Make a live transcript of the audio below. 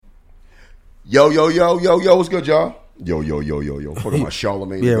Yo, what's good, y'all? Yo. Fucking my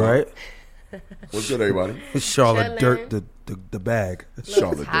Charlemagne. Yeah, right? What's good, everybody? Charlotte Dirt, the bag.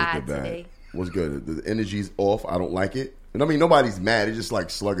 Charlotte Dirt, the bag. What's good? The energy's off. I don't like it. And I mean, nobody's mad. It's just like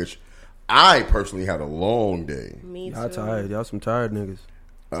sluggish. I personally had a long day. Me too. Y'all tired. Y'all some tired niggas.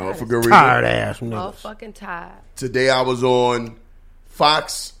 For good reason. Tired ass niggas. All fucking tired. Today I was on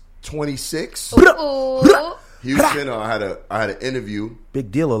Fox 26. Ooh. Houston. I had an interview.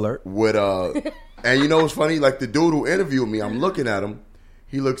 Big deal alert. With and you know what's funny? Like the dude who interviewed me, I'm looking at him.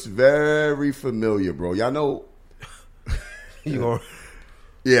 He looks very familiar, bro. Y'all know.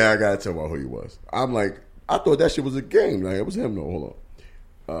 Yeah, I gotta tell about who he was. I'm like, I thought that shit was a game. Like it was him. No, hold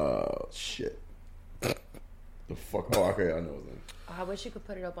on. Shit. The fuck? Oh, okay, I know his name. I wish you could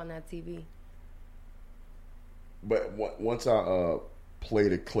put it up on that TV. But once I play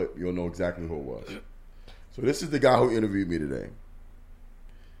the clip, you'll know exactly who it was. So this is the guy who interviewed me today.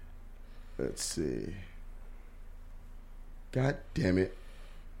 Let's see. God damn it.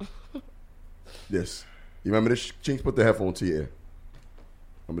 This. You remember this? Chinks, put the headphone to your ear.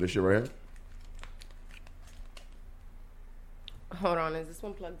 Remember this shit right here? Hold on, is this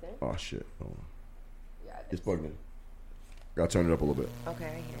one plugged in? Oh shit. Hold on. Yeah, It's plugged in. Gotta turn it up a little bit. Okay, I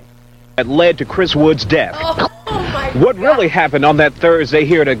hear it. That led to Chris Wood's death. Oh my What God. really happened on that Thursday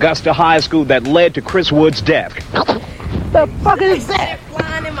here at Augusta High School that led to Chris Wood's death? The fuck is that?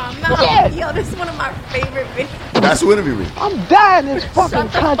 Flying in my mouth. Yes. Yo, this is one of my favorite videos. That's who interviewed me. I'm dying in this fucking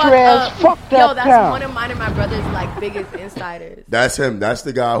Shut the country fuck ass up. fucked Yo, up that's town. one of mine and my brother's like biggest insiders. That's him. That's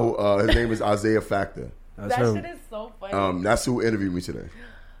the guy who his name is Isaiah Factor. That's That him. shit is so funny. That's who interviewed me today.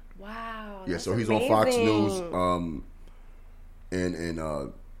 Wow. Yeah, that's so he's amazing. on Fox News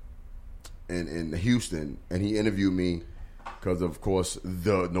in Houston, and he interviewed me because, of course,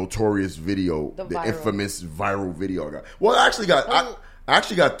 the notorious video, the viral. infamous viral video I got. Well, I actually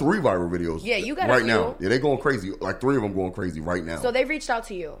got 3 viral videos. Yeah, you got a right few. now. Yeah, they going crazy. Like 3 of them going crazy right now. So they reached out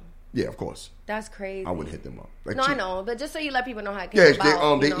to you. Yeah, of course. That's crazy. I wouldn't hit them up. Like, No, I cheap. know, but just so you let people know how it came Yeah,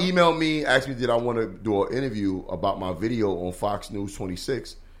 about. they you know? emailed me, asked me did I want to do an interview about my video on Fox News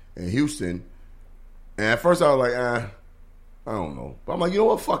 26 in Houston. And at first I was like, I don't know. But I'm like, you know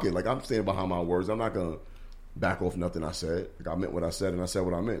what? Fuck it. Like, I'm standing behind my words. I'm not going to back off nothing I said. Like, I meant what I said, and I said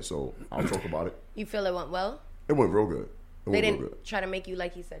what I meant. So I'll talk about it. You feel it went well? It went real good. They didn't try to make you,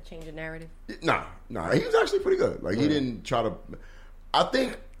 like he said, change the narrative? Nah. He was actually pretty good. Like, he didn't try to... I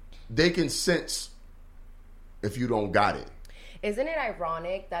think they can sense if you don't got it. Isn't it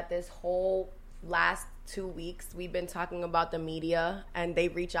ironic that this whole last 2 weeks we've been talking about the media and they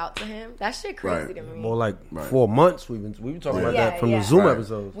reach out to him? That shit crazy Right. to me. More like 4 months. We've been talking about Yeah, that from yeah. the Zoom Right.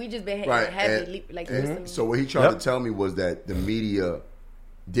 episodes. We just been hitting Right. it heavy. And- Like, So what he tried Yep. to tell me was that the media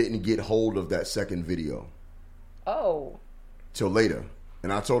didn't get hold of that second video oh. till later.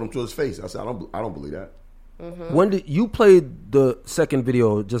 And I told him to his face. I said, I don't believe that. When did you played the second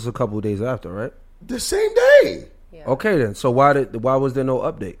video just a couple of days after, right? The same day. Yeah. Okay then. So why was there no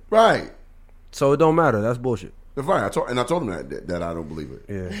update? Right. So it don't matter. That's bullshit. Right. I told him that I don't believe it.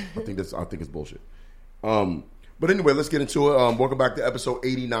 Yeah. I think it's bullshit. But anyway, let's get into it. Welcome back to episode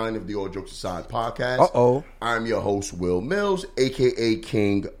 89 of the All Jokes Aside podcast. Uh-oh. I'm your host, Will Mills, a.k.a.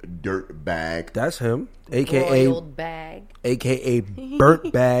 King Dirtbag. That's him. AKA Broiled bag. AKA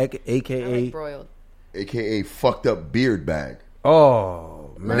burnt bag. I AKA like broiled. A.k.a. fucked up beard bag.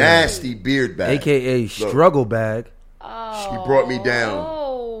 oh man. Nasty beard bag. AKA Look, struggle bag. She brought me down.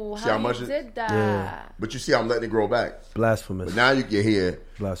 Oh, See how how much you it- did that? Yeah. But you see, I'm letting it grow back. Blasphemous. But now you can hear.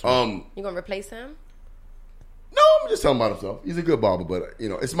 Blasphemous. You gonna replace him? No, I'm just telling about himself. He's a good barber, but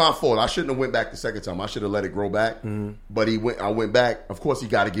it's my fault. I shouldn't have went back the second time. I should have let it grow back. But I went back. Of course, he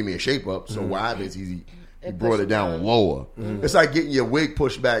got to give me a shape up. So what happens? He brought it down lower. It's like getting your wig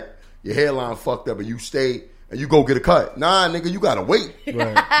pushed back, your hairline fucked up, and you stay and you go get a cut. Nah, nigga, you gotta wait. Right.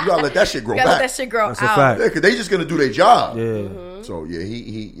 You gotta let that shit grow You gotta back. let that shit grow That's a out. fact. Yeah, cause they just gonna do their job. Yeah. So yeah,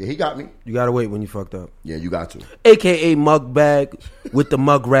 he got me. You gotta wait when you fucked up. Yeah, you got to. AKA mug bag with the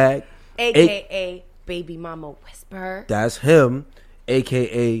mug rag. AKA baby mama whisper. That's him.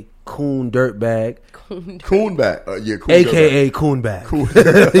 AKA coon dirt bag. Coon back. Yeah, coon AKA dirtbag. coon bag. He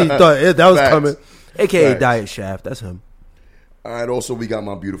thought that was Facts. coming. AKA Facts. diet shaft. That's him. All right. Also, we got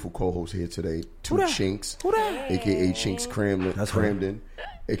my beautiful co-host here today, Two that? Chinks, Who that? AKA Chinks Cramden, That's her. Cramden,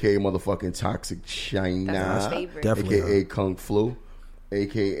 AKA motherfucking Toxic China, That's my favorite. Definitely AKA her. Kung Flu,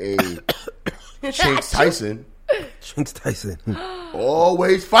 AKA Chinks Tyson, Chinks Tyson.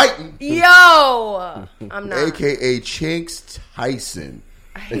 always fighting, Yo, I'm not. AKA Chinks Tyson,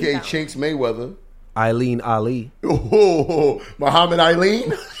 AKA that Chinks Mayweather, Eileen Ali. oh, Muhammad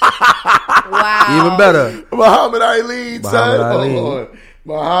Eileen, Wow. Even better. Muhammad Eileen, son. Muhammad Eileen. Oh,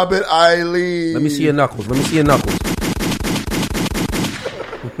 Muhammad Ali. Let me see your knuckles. Let me see your knuckles.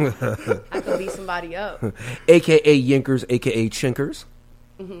 I could beat somebody up. AKA Yinkers, AKA Chinkers.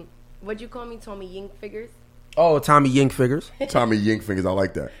 Mm-hmm. What'd you call me? Tommy Yink Figures? Oh, Tommy Yink Figures. Tommy Yink Fingers. I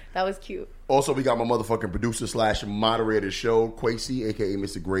like that. That was cute. Also, we got my motherfucking producer / moderator of the show, Quasi, a.k.a.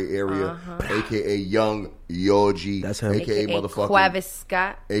 Mr. Gray Area, a.k.a. Young Yoji. That's him. A.k.a. motherfucking... Quavis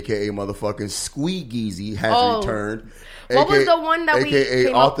Scott. A.k.a. motherfucking Squeegeezy has returned. What was the one that we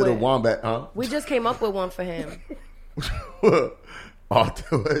A.k.a. Arthur the Wombat, huh? We just came up with one for him.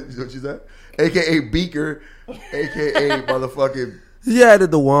 Arthur, what you said? A.k.a. Beaker, a.k.a. motherfucking... He added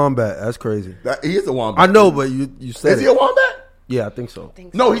the wombat. That's crazy. He is a wombat. I know, but you said Is he a wombat? Yeah, I think so.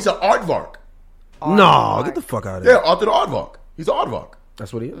 No, he's an aardvark. No, get the fuck out of here. Yeah, Arthur the Aardvark. He's an aardvark.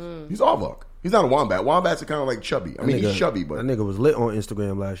 That's what he is? He's aardvark. He's not a wombat. Wombats are kind of like chubby. I mean, he's chubby, but... That nigga was lit on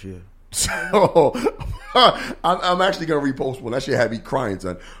Instagram last year. So, I'm actually going to repost one. That shit had me crying,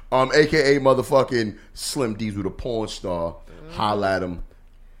 son. A.k.a. motherfucking Slim Diesel, the porn star. Holla at him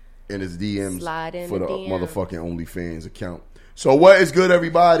in his DMs for the motherfucking OnlyFans account. So what is good,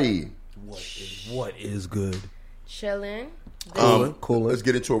 everybody? What is good? Chilling. Cool. Let's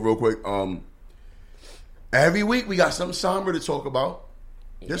get into it real quick. Every week we got something somber to talk about.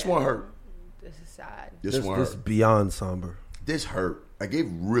 This one hurt. This is sad. This one hurt. This beyond somber. This hurt. Like, it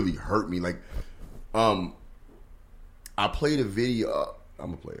really hurt me. Like, I played a video. I'm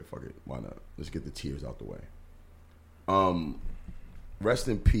gonna play it. Fuck it. Why not? Let's get the tears out the way. Rest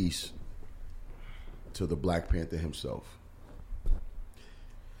in peace to the Black Panther himself,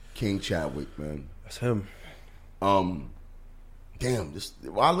 King Chadwick, man. That's him. Damn.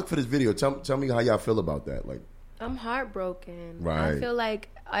 While I look for this video, tell me how y'all feel about that. Like, I'm heartbroken. Right. I feel like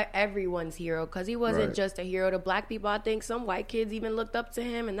everyone's hero because he wasn't just a hero to black people. I think some white kids even looked up to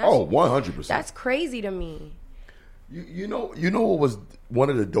him, and that's 100%. That's crazy to me. You know what was one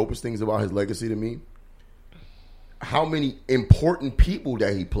of the dopest things about his legacy to me? How many important people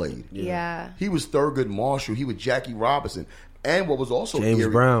that he played. Yeah. He was Thurgood Marshall. He was Jackie Robinson. And what was also James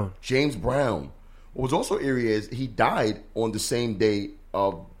Brown. What was also eerie is he died on the same day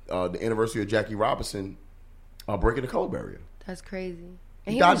of the anniversary of Jackie Robinson breaking the color barrier. That's crazy.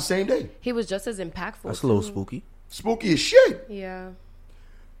 And he died the same day. He was just as impactful. That's a little spooky. Spooky as shit. Yeah.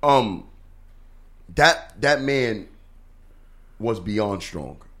 That man was beyond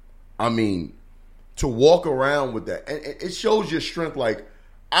strong. I mean, to walk around with that, and it shows your strength. Like,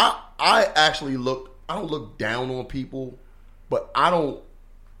 I don't look down on people, but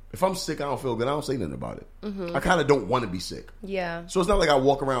if I'm sick, I don't feel good. I don't say nothing about it. Mm-hmm. I kind of don't want to be sick. Yeah. So it's not like I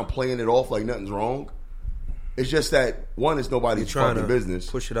walk around playing it off like nothing's wrong. It's just that, one, it's nobody's fucking business.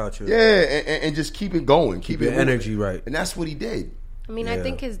 Push it out. And just keep it going. Keep your it energy right. And that's what he did. I mean, I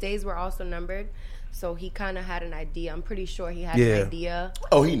think his days were also numbered. So he kind of had an idea. I'm pretty sure he had an idea.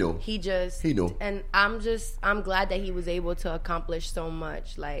 Oh, he knew. He knew. And I'm glad that he was able to accomplish so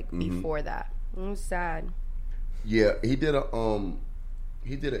much, like, before that. It was sad. Yeah, he did an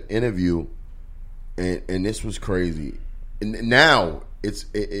interview, and this was crazy. And now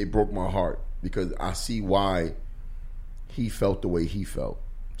it broke my heart because I see why he felt the way he felt.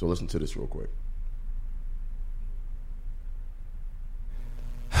 So listen to this real quick.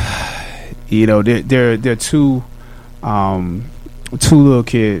 You know, there are two little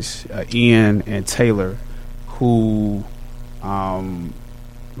kids, Ian and Taylor, who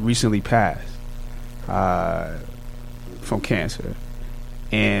recently passed from cancer.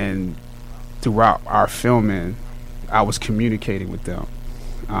 And throughout our filming, I was communicating with them,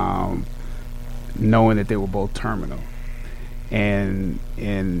 knowing that they were both terminal. And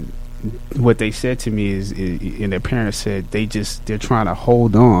what they said to me is and their parents said they're trying to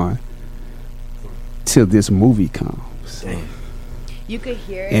hold on till this movie comes. Damn. You could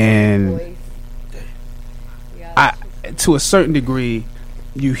hear it and in his voice. Yeah, to a certain degree,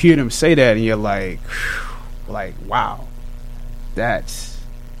 you hear them say that, and you're like, wow, that's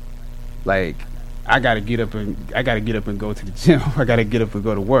like, I gotta get up and go to the gym. I gotta get up and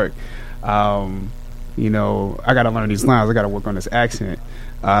go to work. You know, I gotta learn these lines. I gotta work on this accent.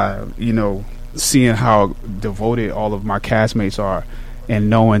 You know, seeing how devoted all of my castmates are, and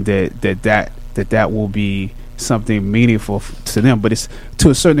knowing that will be something meaningful to them. But it's, to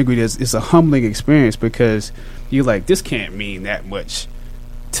a certain degree, it's a humbling experience because you're like, this can't mean that much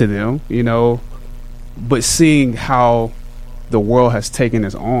to them, you know. But seeing how the world has taken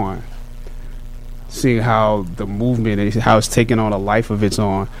us on, seeing how the movement and how it's taken on a life of its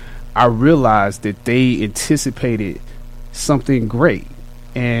own, I realized that they anticipated something great.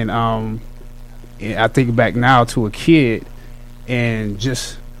 And I think back now to a kid and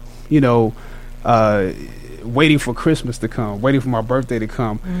just, you know, waiting for Christmas to come, waiting for my birthday to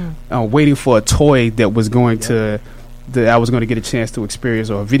come, waiting for a toy that was going that I was going to get a chance to experience,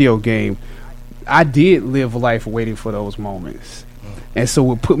 or a video game. I did live life waiting for those moments, and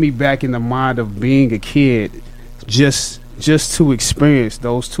so it put me back in the mind of being a kid, just to experience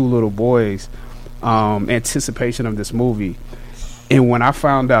those two little boys' anticipation of this movie. And when I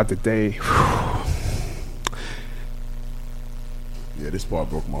found out that they, this part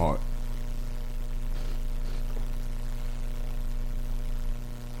broke my heart.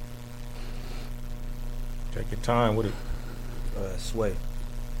 Take your time with it. Sway.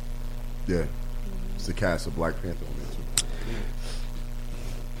 Yeah. It's the cast of Black Panther on there too.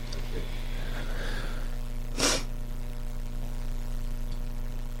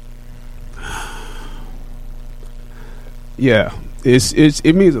 yeah,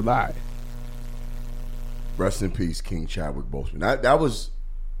 it means a lot. Rest in peace, King Chadwick Boseman.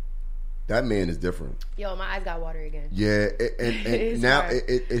 That man is different. Yo, my eyes got water again. Yeah, and now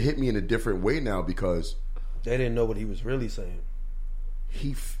it hit me in a different way now, because they didn't know what he was really saying.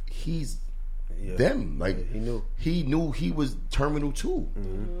 He's them. Like, he knew he was terminal too.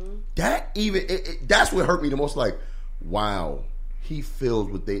 Mm-hmm. That's what hurt me the most. Like, wow, he feels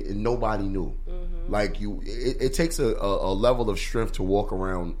what and nobody knew. Mm-hmm. Like, it takes a level of strength to walk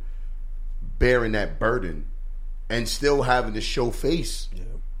around bearing that burden and still having to show face. Yeah.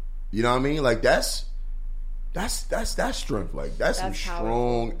 You know what I mean? Like, that's strength. Like, that's some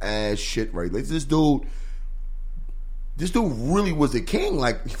strong ass shit, right? Like, this dude really was a king.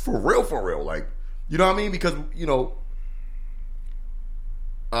 Like, for real. Like, you know what I mean? Because, you know,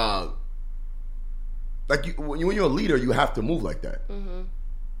 like, when you're a leader, you have to move like that. Mm-hmm.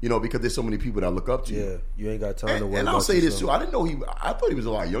 You know, because there's so many people that look up to you. Yeah, you ain't got time to worry. And I'll say this too. I didn't know I thought he was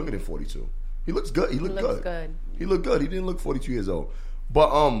a lot younger than 42. He looks good. He looked good. He looked good. He didn't look 42 years old. But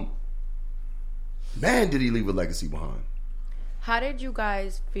man, did he leave a legacy behind. How did you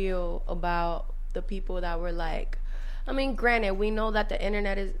guys feel about the people that were like, I mean, granted, we know that the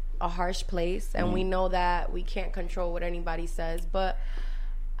internet is a harsh place, and we know that we can't control what anybody says, but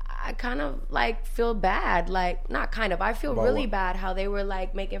I kind of like feel bad. Like, not kind of, I feel really bad how they were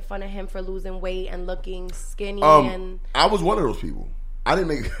like making fun of him for losing weight and looking skinny. And I was one of those people. I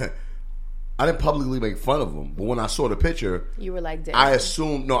didn't publicly make fun of him, but when I saw the picture, you were like, damn. I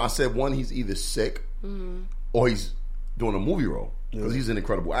assumed, I said, one, he's either sick or he's doing a movie role, because he's an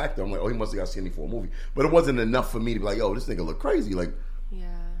incredible actor. I'm like, oh, he must have got skinny for a movie. But it wasn't enough for me to be like, oh, this nigga look crazy. Like, yeah.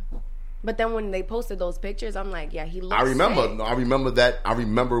 But then when they posted those pictures, I'm like, yeah, he looks I remember sick. that. I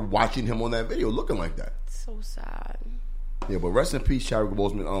remember watching him on that video looking like that. So sad. Yeah, but rest in peace, Chadwick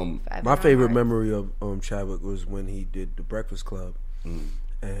Boseman. My favorite memory of Chadwick was when he did The Breakfast Club,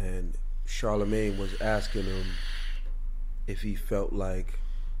 and Charlemagne was asking him if he felt like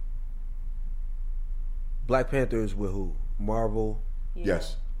Black Panther is with who? Marvel?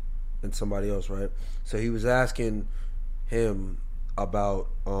 Yes. And somebody else, right? So he was asking him about,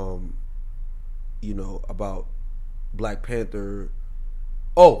 about Black Panther.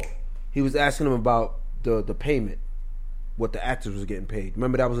 Oh, he was asking him about the payment, what the actors was getting paid.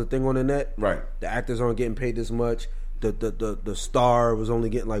 Remember that was a thing on the net? Right. The actors aren't getting paid this much. The star was only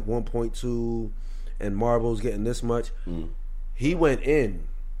getting like 1.2, and Marvel's getting this much. He went in.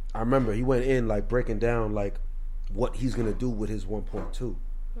 I remember he went in like breaking down like what he's gonna do with his 1.2.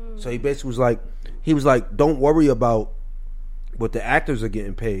 So he basically was like, don't worry about what the actors are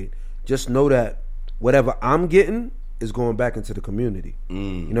getting paid. Just know that whatever I'm getting is going back into the community. You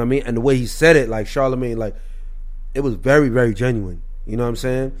know what I mean? And the way he said it, like Charlemagne, like it was very, very genuine. You know what I'm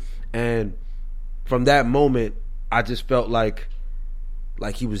saying? And from that moment, I just felt like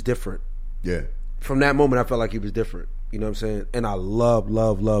he was different. Yeah. From that moment, I felt like he was different. You know what I'm saying? And I love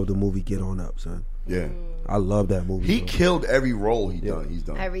the movie Get On Up, son. Yeah. I love that movie. He killed every role he's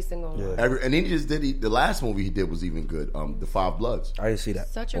done. Every single one. And he just did the last movie he did was even good. The Five Bloods. I didn't see that.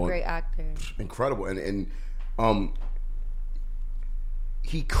 Such a great actor. Incredible. And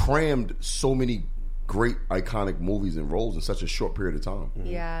he crammed so many great iconic movies and roles in such a short period of time.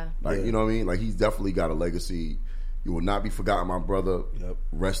 Yeah. You know what I mean? Like, he's definitely got a legacy. You will not be forgotten, my brother. Yep.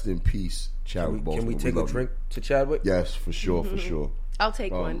 Rest in peace, Chadwick Boseman. Can we take a drink to Chadwick? Yes, for sure, for sure. I'll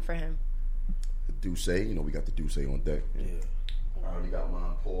take one for him. Douce, we got the Douce on deck. Yeah. I already got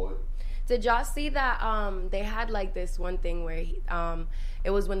mine poured. Did y'all see that they had like this one thing where it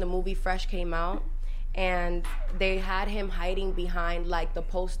was when the movie Fresh came out, and they had him hiding behind like the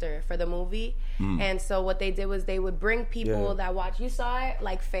poster for the movie. And so what they did was they would bring people that watch, you saw it,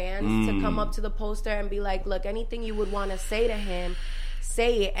 like fans, to come up to the poster and be like, look, anything you would want to say to him,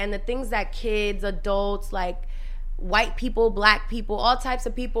 say it. And the things that kids, adults, like white people, black people, all types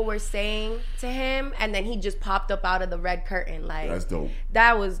of people were saying to him, and then he just popped up out of the red curtain. Like, that's dope.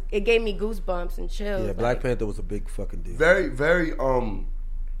 It gave me goosebumps and chills. Yeah, Black Panther was a big fucking deal. Very, very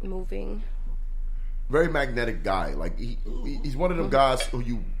moving. Very magnetic guy. Like he's one of them guys who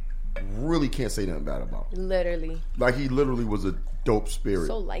you really can't say nothing bad about. Literally. Like he literally was a dope spirit.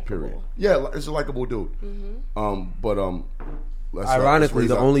 So likable. Period. Yeah, it's a likable dude. Ironically,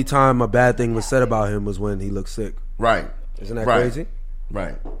 the only time a bad thing was said about him was when he looked sick. Right. Isn't that crazy?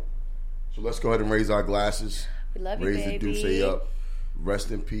 Right. So let's go ahead and raise our glasses. We love you, raise baby. the Douce up.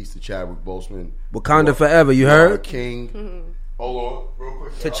 Rest in peace to Chadwick Boseman. Wakanda forever, you heard? King. Hold on, real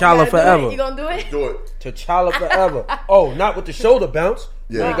quick. T'Challa forever. You gonna do it? Do it. T'Challa forever. Oh, not with the shoulder bounce.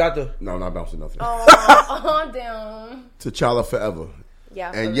 Yeah. Ain't got the... No, not bouncing nothing. Oh, damn. T'Challa forever.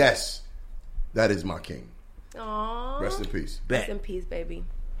 Yeah. And yes, that is my king. Aww. Rest in peace. Rest in peace, baby.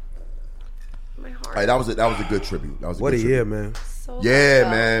 My heart. All right, that was a good tribute. That was a What good a tribute. year, man. So Yeah,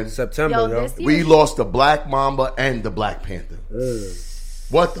 man. September, yo. this year- We lost the Black Mamba and the Black Panther.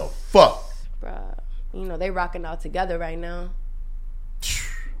 What the fuck? Bruh. You know, they rocking out together right now.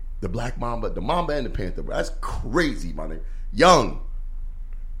 The Black Mamba, the Mamba and the Panther, bro. That's crazy, my nigga. Young.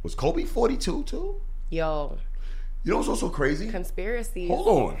 Was Kobe 42 too? Yo. You know what's also crazy? Conspiracies.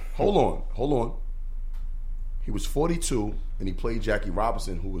 Hold on. He was 42 and he played Jackie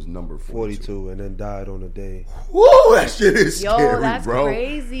Robinson, who was number 42. And then died on the day. Woo, that shit is Yo, scary, that's bro.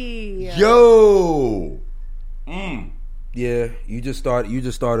 crazy. Yo. Yeah, you just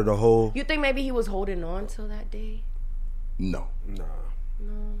started a whole... You think maybe he was holding on till that day? No. Nah.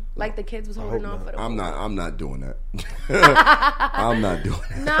 Like the kids was holding on for the I'm not doing that. I'm not doing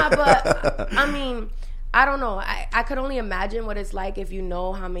that. Nah, but I mean, I don't know. I could only imagine what it's like if you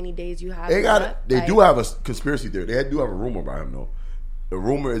know how many days you have. They do have a conspiracy theory. They do have a rumor about him though. The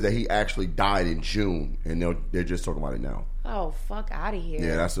rumor is that he actually died in June, and they're just talking about it now. Oh, fuck out of here.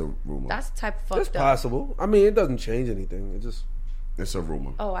 Yeah, that's a rumor. That's type of fucked It's up. possible. I mean, it doesn't change anything. It just... It's a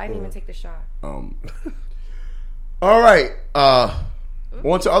rumor. Oh, I didn't even take the shot. All right.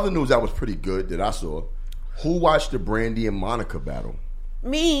 On to other news that was pretty good that I saw. Who watched the Brandy and Monica battle?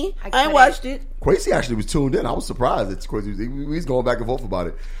 Me. I couldn't. watched it. Quasi actually was tuned in. I was surprised that Quasi was going back and forth about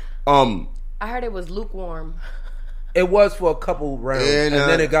it. I heard it was lukewarm. It was for a couple rounds, and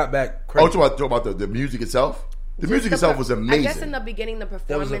then it got back crazy. Talk about the music itself? The music itself was amazing. I guess in the beginning the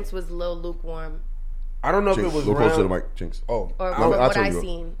performance was a little lukewarm. I don't know if Chinks, it was look close to the round... mic, Chinks. Oh. Or I'll what tell I you.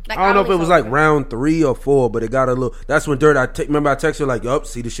 seen. I don't know if it was like round 3 or 4, but it got a little... That's when Dirt... Remember I texted her like, yup,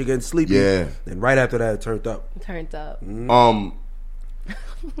 see the shit getting sleepy. Yeah. And right after that, it turned up. Turned up.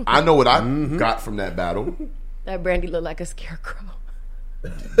 I know what I got from that battle. That Brandy looked like a scarecrow.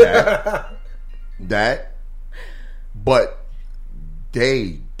 That. But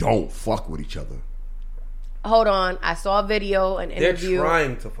they don't fuck with each other. Hold on. I saw a video, an interview. They're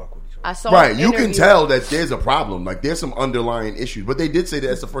trying to fuck with each other. I saw Right, an you can interview. tell that there's a problem. Like there's some underlying issues, but they did say that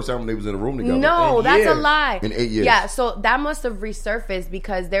that's the first time they was in a room together. No, In that's years. a lie. In 8 years. Yeah, so that must have resurfaced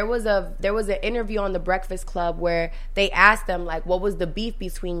because there was an interview on the Breakfast Club where they asked them like, what was the beef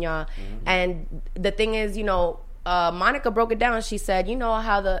between y'all? And the thing is, you know, Monica broke it down. She said, you know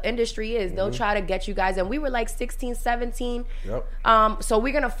how the industry is. They'll try to get you guys. And we were like 16, 17. Yep. So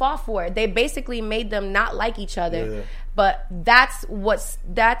we're going to fall for it. They basically made them not like each other. Yeah. But that's what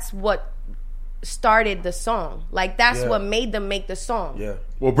started the song. Like, that's what made them make the song. Yeah.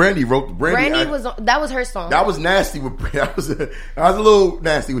 Well, Brandy wrote... Brandy that was her song. That was nasty. That was a little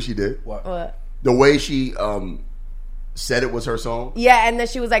nasty what she did. What? The way she said it was her song. Yeah, and then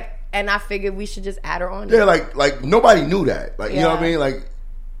she was like, and I figured we should just add her on. Yeah, like nobody knew that. Like, you know what I Yeah. mean? Like,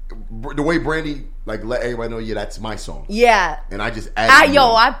 the way Brandy, like, let everybody know, yeah, that's my song. Yeah. And I just added it.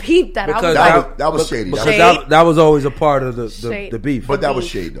 I peeped that. Because I was like, that was shady. Because Shade? that was always a part of the Shade. beef. But that was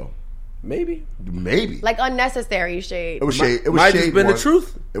shade, though. Maybe. Maybe. like unnecessary shade. It was shade. It was Might shade. just been one. the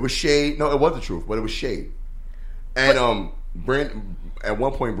truth. It was shade. No, it was the truth, but it was shade. And at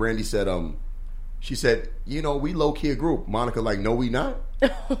one point, Brandy said, she said, you know, we low key a group. Monica, like, no, we not.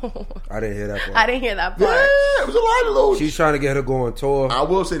 I didn't hear that part. I didn't hear that Yeah, part. it was a lot of little. She's trying to get her go on tour. I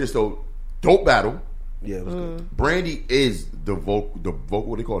will say this though, dope battle. Yeah, it was good. Brandy is the vocal.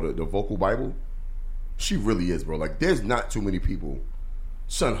 What they call it, the vocal Bible. She really is, bro. Like, there's not too many people.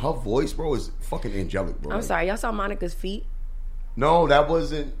 Son, her voice, bro, is fucking angelic, bro. I'm Like, sorry, y'all saw Monica's feet? No, that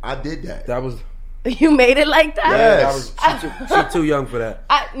wasn't. I did that. That was... You made it like that? Yes. She too young for that.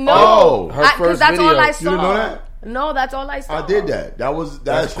 No. Oh. Her first Because that's video. all I You saw. You didn't know that? No, that's all I saw. I did that.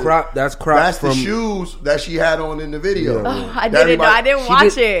 That's crop. That's the shoes that she had on in the video. Oh, I didn't know. I didn't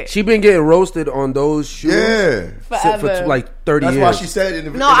watch it. She been getting roasted on those shoes. Yeah, forever. For like 30 years. That's why she said in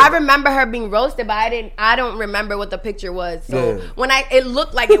the video. No, I remember her being roasted, but I don't remember what the picture was. So when it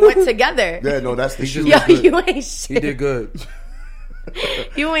looked like it went together. Yeah, no, that's the shoes. Yo, you ain't shit. He did good.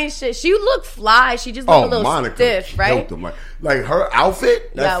 You ain't shit. She looked fly. She just looked a little Monica stiff, right? Like her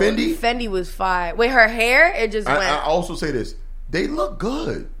outfit, that Fendi. Fendi was fire. With her hair, it just went. I also say this: they look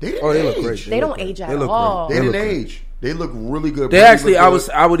good. They didn't they age. look great. They don't age at all. They didn't age. They look really good. They actually, I would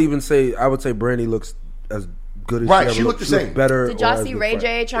say Brandy looks as good as right. She, she looked the same. Better. Did y'all see Ray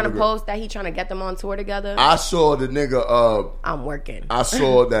J trying to post that he trying to get them on tour together? I saw the nigga. I'm working. I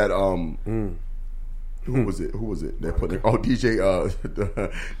saw that. Who was it? They put DJ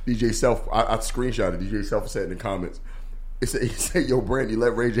DJ Self. I screenshotted DJ Self said in the comments. He said, "Yo, Brandy,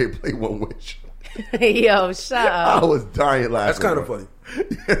 let Ray J play One Wish." Yo, shut up. I was dying laughing. That's kind of funny.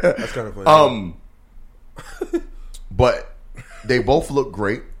 That's kind of funny. But they both look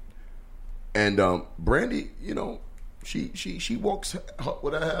great, and Brandy, she walks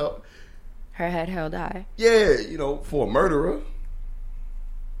with her head held high. Yeah, for a murderer.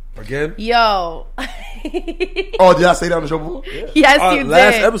 Again? Yo. Oh, did I say that on the show before? Yeah. Yes, you did.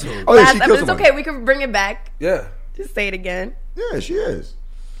 Last episode. Oh, yeah, she killed somebody. It's okay. We can bring it back. Yeah. Just say it again. Yeah, she is.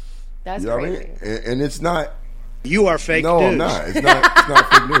 That's crazy. What I mean? And it's not. You are fake news. No, I'm not. It's not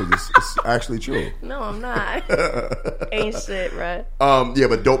fake news. It's actually true. No, I'm not. Ain't shit, right? Yeah,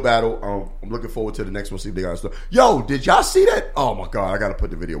 but dope battle. I'm looking forward to the next one. See if they got stuff. Yo, did y'all see that? Oh my god, I gotta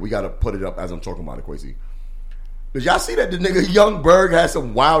put the video. We gotta put it up as I'm talking about it, Quasi. Did y'all see that the nigga Young Berg had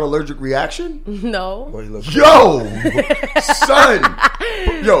some wild allergic reaction? No. Yo, son.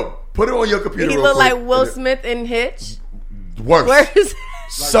 Yo, put it on your computer. He look like Will Smith in Hitch. Worse.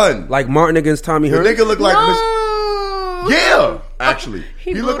 Son. Like Martin against Tommy Hearns. The nigga look like yeah, actually.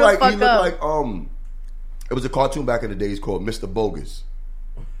 He looked like it was a cartoon back in the days called Mr. Bogus.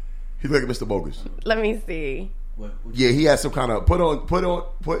 He looked like Mr. Bogus. Let me see. Yeah, he had some kind of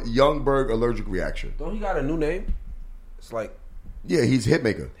put Young Berg allergic reaction. Don't he got a new name? It's like he's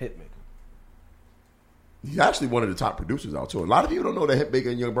Hitmaker. Hitmaker. He's actually one of the top producers out too. A lot of people don't know that Hitmaker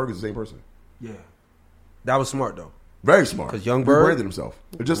and Young Berg is the same person. Yeah, that was smart though. Very smart. Because Young Berg branded himself.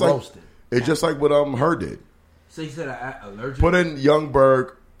 It's just like what her did. So you said allergic. Put in Young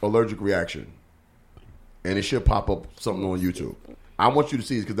Berg allergic reaction, and it should pop up something on YouTube. I want you to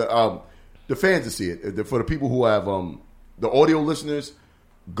see it because the fans to see it. For the people who have the audio listeners,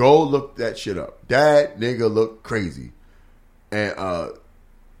 go look that shit up. That nigga look crazy, and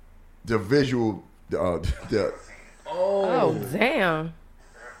the visual, the oh damn,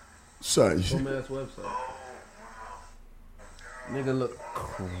 Some son, ass website. Nigga look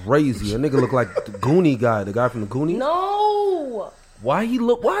crazy. A nigga look like the Goonie guy, the guy from the Goonies. No. Why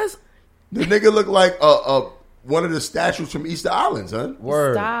is the nigga look like one of the statues from Easter Island, son?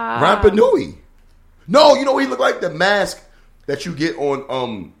 Word. Stop. Rapa Nui. No, he look like the mask that you get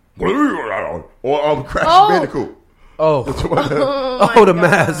on Crash Bandicoot. Oh, the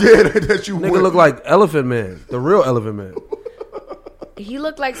mask. Yeah, that you nigga look like Elephant Man, the real Elephant Man. He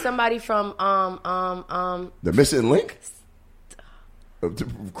looked like somebody from The Missing Link.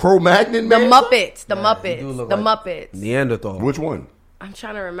 Cro-Magnon The man? Muppets. The Muppets. The like Muppets. Neanderthal. Which one? I'm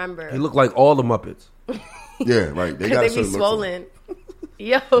trying to remember. He looked like all the Muppets. Yeah, right. They got they be swollen.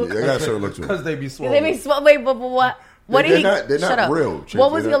 Yo. Yeah, they got a certain look to them. Because they be swollen. They be swollen. Wait, but what? What they're he? Not, they're shut not up. real.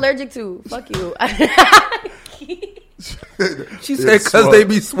 What was he allergic to? Fuck you. She said because they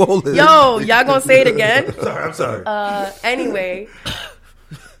be swollen. Yo, y'all gonna say it again? I'm sorry. Anyway.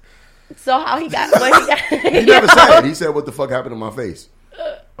 So how he got? What he got? He never said it. He said, "What the fuck happened to my face?"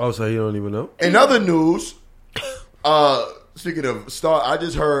 Oh, so you don't even know? In other news, speaking of Star, I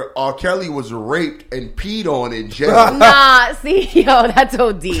just heard R. Kelly was raped and peed on in jail. Nah, see, yo, that's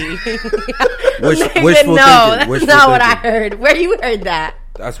OD. Wishful no, thinking. that's Wishful not what I thinking. heard. Where you heard that?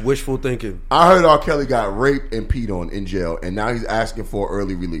 That's wishful thinking. I heard R. Kelly got raped and peed on in jail, and now he's asking for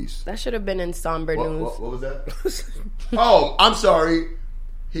early release. That should have been in somber news. What was that? Oh, I'm sorry.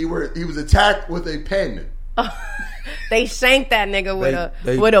 He was attacked with a pen. They shanked that nigga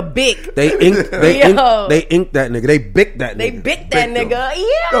with a bic. They inked that nigga. They bicked that nigga. They bicked that nigga.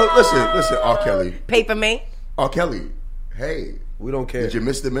 Yeah. Yo, listen, R. Kelly. Paper mate. R. Kelly, hey. We don't care. Did you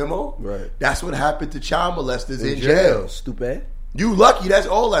miss the memo? Right. That's what happened to child molesters in jail. Stupid. You lucky that's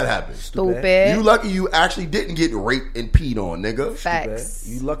all that happened. Stupid. You lucky you actually didn't get raped and peed on, nigga. Facts.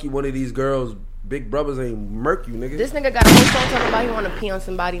 You lucky one of these girls, big brothers ain't murk you, nigga. This nigga got a whole song talking about he want to pee on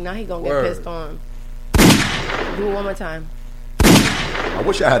somebody. Now he gonna get pissed on. Do it one more time. I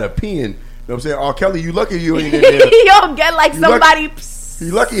wish I had a pen what I'm saying? R. Kelly, you lucky you ain't in there. Yo, get like somebody.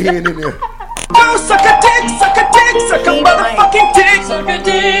 You lucky he ain't in there. Go suck a dick, suck a dick, suck a motherfucking dick. Suck a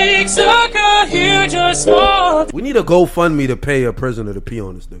dick, suck a huge or small. We need a GoFundMe to pay a prisoner to pee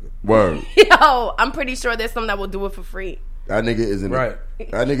on this nigga. Word. Yo, I'm pretty sure there's some that will do it for free. That nigga is in Right.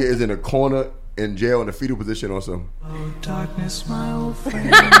 that nigga is in a corner in jail in a fetal position or something. Oh, darkness, my old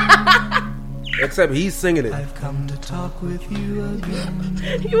friend. Except he's singing it. I've come to talk with you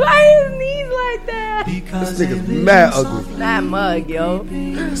again. Why his knees like that? Because This nigga's mad ugly. That mug, yo.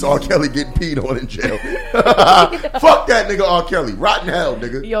 It's R. Kelly getting peed on in jail. Fuck that nigga R. Kelly. Rotten hell,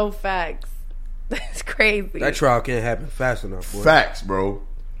 nigga. Yo, facts. That's crazy. That trial can't happen fast enough, boy. Facts, bro.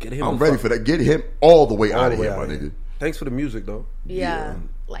 Get him I'm the ready fuck- for that. Get him all the way all out the of way here, out my of here. nigga. Thanks for the music, though. yeah,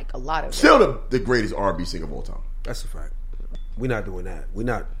 like a lot of it. Still the greatest R&B singer of all time. That's a fact. We're not doing that. We're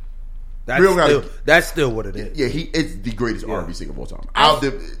not. We don't gotta- That's still what it is. Yeah, he is the greatest R&B singer of all time.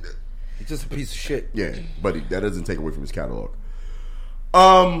 He's just a piece of shit. Yeah, but that doesn't take away from his catalog.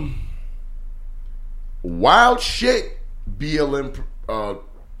 Wild shit, BLM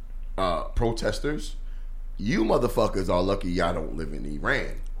protesters. You motherfuckers are lucky y'all don't live in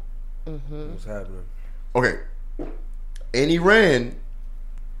Iran. What's happening? Okay, in Iran,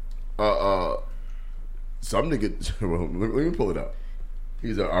 some nigga. Well, let me pull it up.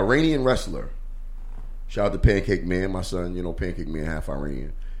 He's an Iranian wrestler. Shout out to Pancake Man, my son. You know, Pancake Man half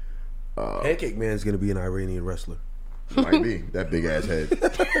Iranian. Pancake Man's gonna be an Iranian wrestler. Might be that big ass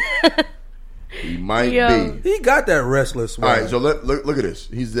head. He might Yo. be. He got that wrestler swag. All right, so look at this.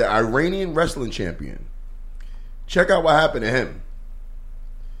 He's the Iranian wrestling champion. Check out what happened to him.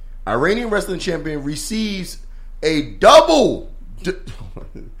 Iranian wrestling champion receives a double.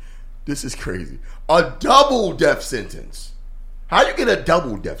 This is crazy. A double death sentence. How you get a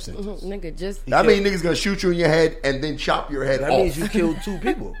double death sentence? Nigga, just That means niggas gonna shoot you in your head and then chop your head that off. means you killed two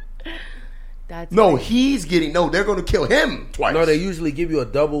people. that's No, crazy. they're gonna kill him twice. No, they usually give you a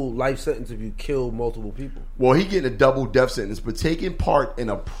double life sentence if you kill multiple people. Well, he getting a double death sentence for taking part in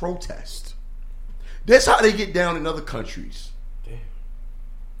a protest. That's how they get down in other countries. Damn.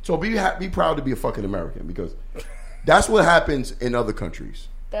 So be proud to be a fucking American, because that's what happens in other countries.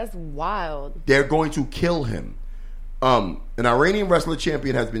 That's wild. They're going to kill him. An Iranian wrestler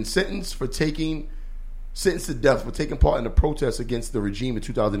champion has been sentenced to death for taking part in a protest against the regime in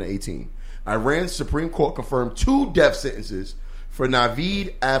 2018. Iran's Supreme Court confirmed 2 death sentences for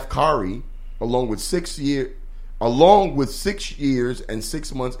Naveed Afkari, along with 6 years and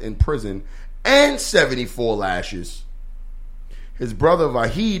 6 months in prison and 74 lashes. His brother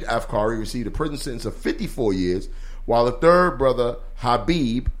Vahid Afkari received a prison sentence of 54 years, while the third brother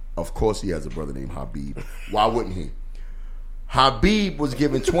Habib, of course he has a brother named Habib. Why wouldn't he? Habib was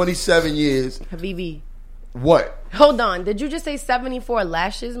given 27 years. Habibi. What? Hold on. Did you just say 74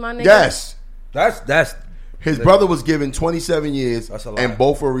 lashes, my nigga? Yes. That's His brother was given 27 years, That's a lot. and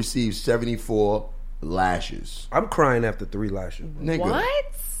both will receive 74 lashes. I'm crying after 3 lashes. Nigga. What?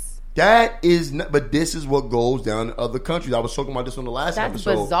 That is not, but this is what goes down in other countries. I was talking about this on the last That's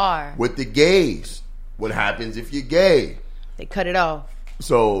episode. bizarre. With the gays. What happens if you're gay? They cut it off.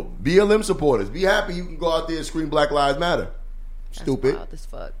 So, BLM supporters, be happy you can go out there and scream Black Lives Matter. That's Stupid. wild as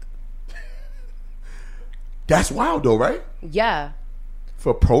fuck. That's wild though, right? Yeah.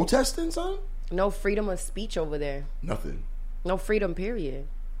 For protesting, son? No freedom of speech over there. Nothing. No freedom, period.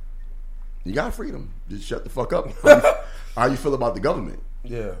 You got freedom. Just shut the fuck up. How you feel about the government?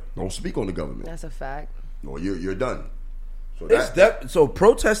 Yeah. Don't speak on the government. That's a fact. Or you're done. So So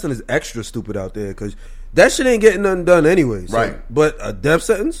protesting is extra stupid out there because that shit ain't getting nothing done anyway. So, Right. But a death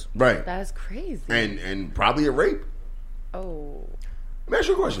sentence? right. That's crazy. And probably a rape. Oh. Let me ask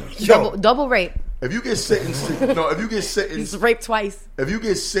you a question. Double rape. If you get sentenced He's raped twice. if you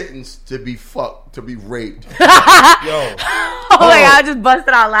get sentenced to be raped, Yo. Oh my God, I just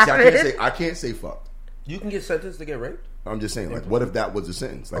busted out see, laughing. I can't say fucked. You can get sentenced to get raped? I'm just saying, like, what if that was a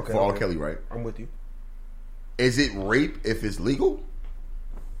sentence? Like, Okay, for R. okay. Kelly, right? I'm with you. Is it rape if it's legal?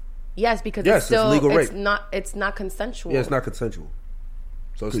 Yes, because Yes, it's still it's legal it's rape. not consensual. Yeah, it's not consensual.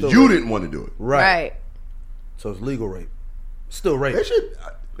 So it's Because still you rape. didn't want to do it. Right. So it's legal rape. Still rape.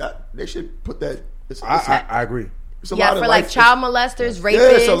 They should put that. I agree. It's a Yeah, lot of for like life- child molesters, rapists. Yeah,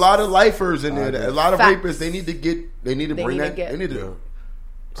 it's a lot of lifers in there. A lot of Facts. rapists. They need to bring need to that. get- They need to.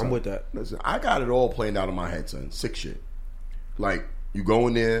 I'm with that. Listen, I got it all planned out in my head, son. Sick shit. Like, you go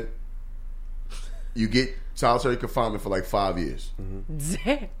in there, you get solitary confinement for like 5 years.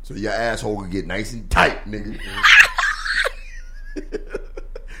 Damn. So your asshole can get nice and tight, nigga.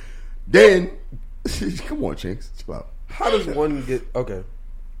 Then, come on, Chinks. Chill out. How does one get... Okay.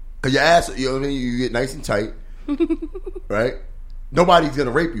 Because your ass, you know what I mean? You get nice and tight, right? Nobody's going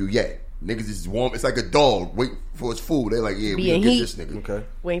to rape you yet. Niggas is warm. It's like a dog waiting for its food. They're like, yeah, we gonna get this nigga. Okay.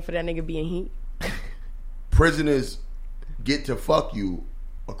 Waiting for that nigga be in heat. Prisoners get to fuck you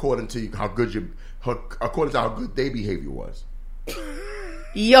according to how good their behavior was.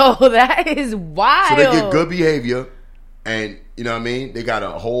 Yo, that is wild. So they get good behavior, and you know what I mean. They got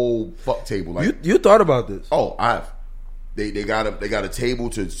a whole fuck table. Like You thought about this? Oh, I have. They got a table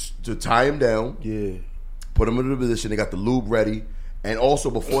to tie him down. Yeah. Put him in the position. They got the lube ready, and also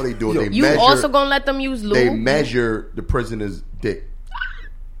before they do it, they you measure. Also gonna let them use lube? They measure the prisoner's dick.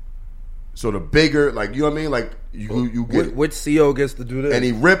 So the bigger, like you know what I mean, like you get which CO gets to do this, and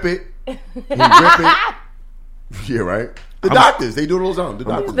he rip it. Yeah, right. The doctors, they do it all the time. The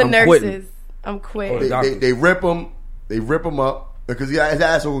doctors, the nurses. I'm quitting. They rip him. They rip him up because his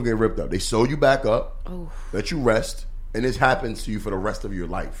asshole will get ripped up. They sew you back up, let you rest, and this happens to you for the rest of your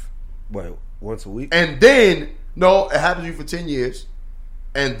life. What, once a week? And then it happens to you for 10 years,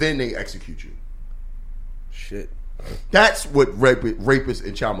 and then they execute you. Shit. That's what rapists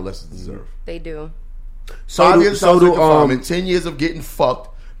and child molesters deserve. They do. 5 years of confinement, 10 years of getting fucked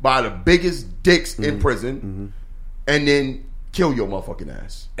by the biggest dicks in prison, and then kill your motherfucking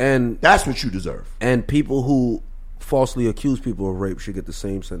ass. And that's what you deserve. And people who falsely accuse people of rape should get the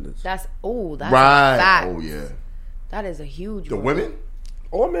same sentence. That's right. A fact. Oh yeah. That is a huge. The women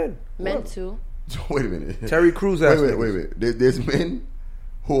or men? Men too. Wait a minute. Terry Crews. Wait a minute. There's men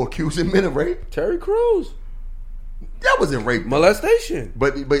who are accusing men of rape. Terry Crews. That wasn't rape. Molestation.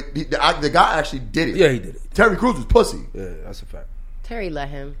 But the guy actually did it. Yeah, he did it. Terry Crews was pussy. Yeah, that's a fact. Terry let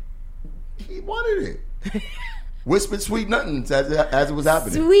him. He wanted it. Whispered sweet nothings as it was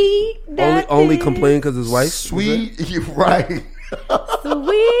happening. Sweet only complained because his wife. Sweet, you're right.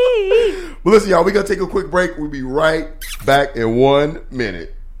 Sweet. But listen, y'all, we gonna take a quick break. We'll be right back in 1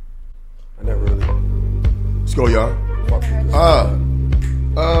 minute. I never really. Let's go, y'all.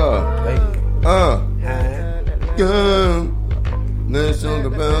 Let's talk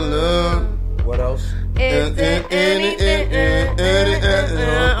about love. What else? I didn't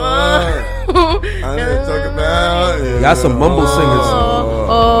talk about it. Y'all some mumble singers.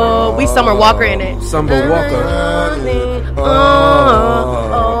 Oh, we Summer Walker in it. Summer Walker.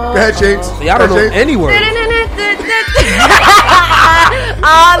 Go ahead, Chinks. So y'all don't know any words.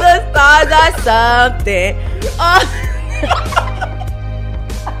 All the stars are something.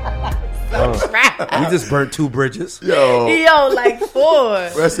 We just burnt 2 bridges. Yo, like 4.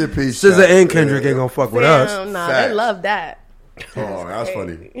 Rest in peace. SZA and Kendrick ain't gonna fuck with us. Nah, they love that. Oh, that's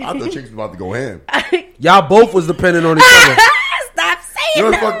funny. I thought Chinks was about to go ham. Y'all both was depending on each other. Stop saying You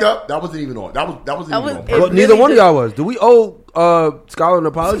know that. what fucked up? That wasn't even on. That wasn't even on. Well, neither one of y'all was. Do we owe Scholar an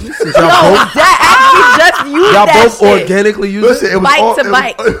apology? Since y'all both, just used y'all that both shit. organically used Listen, it. it was Bite to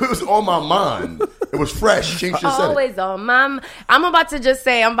bite. It was on my mind. It was fresh. Chinks just said it. Always on my. I'm about to just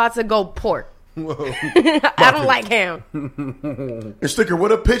say I'm about to go pork. I don't like ham. And stick her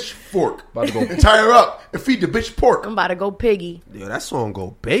with a pitchfork. About to go and tie her up and feed the bitch pork. I'm about to go piggy. Yo, that song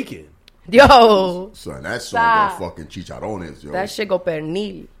go bacon. Yo, son, that song go fucking chicharrones, yo. That shit go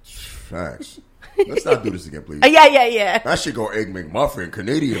pernil. Facts. Let's not do this again, please. Yeah. That shit go egg McMuffin,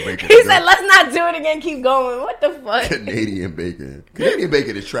 Canadian bacon. He said, "Let's not do it again. Keep going." What the fuck? Canadian bacon. Canadian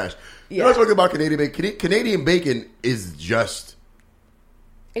bacon is trash. You know what I'm talking about? Canadian bacon. Canadian bacon is just.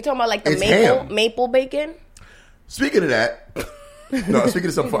 You talking about like the ham. maple bacon? Speaking of that, speaking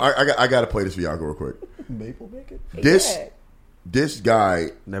of something, I gotta play this for y'all real quick. Maple bacon? This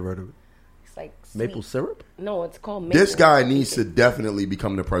guy. Never heard of it. It's like maple syrup? No, it's called maple. This guy needs to definitely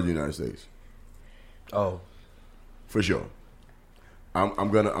become the president of the United States. Oh, for sure.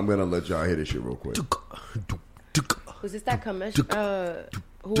 I'm gonna let y'all hear this shit real quick. Was this that commission?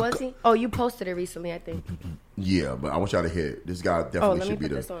 Who was he? Oh, you posted it recently, I think. Yeah, but I want y'all to hear it. This guy definitely should be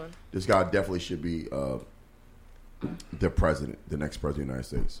this guy definitely should be the president, the next president of the United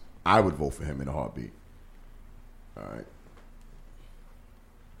States. I would vote for him in a heartbeat. All right.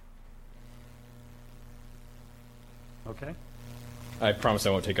 Okay. I promise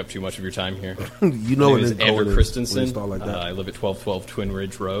I won't take up too much of your time here. You know, my name is Andrew Christensen. Like that. I live at 1212 Twin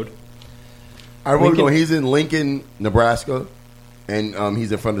Ridge Road. I want to know he's in Lincoln, Nebraska, and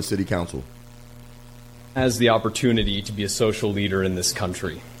he's in front of the city council. Has the opportunity to be a social leader in this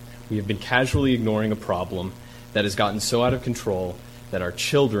country. We have been casually ignoring a problem that has gotten so out of control that our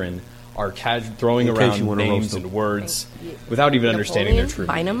children are throwing around names and words without even understanding their truth.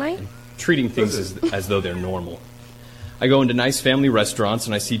 Dynamite? Treating things as though they're normal. I go into nice family restaurants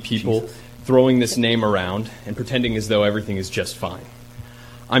and I see people throwing this name around and pretending as though everything is just fine.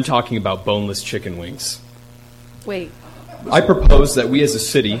 I'm talking about boneless chicken wings. Wait. I propose that we as a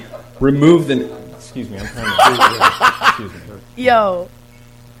city remove the... Excuse me, I'm trying to... Excuse me. Yo.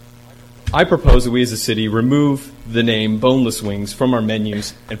 I propose that we as a city remove the name boneless wings from our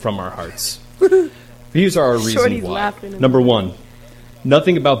menus and from our hearts. These are our reasons why. Number one,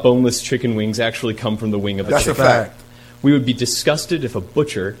 nothing about boneless chicken wings actually come from the wing of a chicken. That's a fact. We would be disgusted if a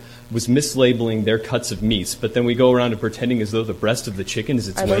butcher was mislabeling their cuts of meats, but then we go around and pretending as though the breast of the chicken is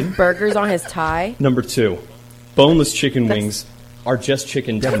its Are wing. those burgers on his tie? Number two, boneless chicken wings are just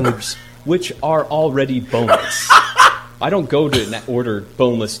chicken tenders, which are already boneless. I don't go to order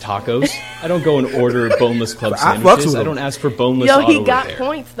boneless tacos. I don't go and order boneless club sandwiches. I don't ask for boneless auto he got repair.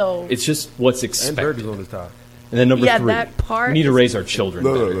 Points, though. It's just what's expected. And burgers on his tie. And then number three, that part we need to raise our children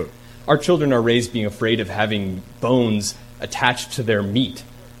better. Look. Our children are raised being afraid of having bones attached to their meat.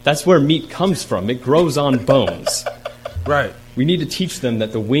 That's where meat comes from. It grows on bones. Right. We need to teach them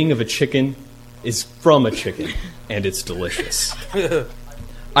that the wing of a chicken is from a chicken, and it's delicious.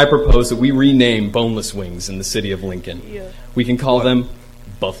 I propose that we rename boneless wings in the city of Lincoln. Yeah. We can call them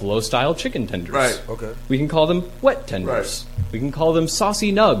buffalo-style chicken tenders. Right. Okay. We can call them wet tenders. Right. We can call them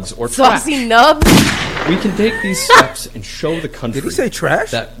saucy nugs or Saucy trash. nubs? We can take these steps and show the country. Did he say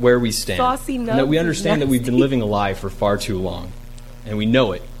trash? That where we stand. Saucy And nugs that we is understand that we've been nasty. living a lie for far too long. And we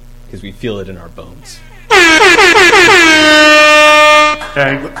know it because we feel it in our bones.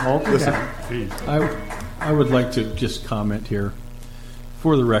 Listen. I would like to just comment here.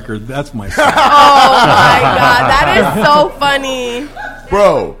 For the record, that's my son. Oh my God, that is so funny.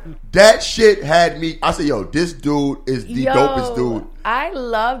 Bro, that shit had me. I said, yo, this dude is the dopest dude. I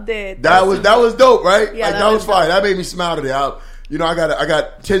loved it. That was dope, right? Yeah, like, that was fine. That made me smile today. I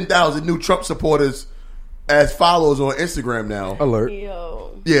got 10,000 new Trump supporters as followers on Instagram now. Alert.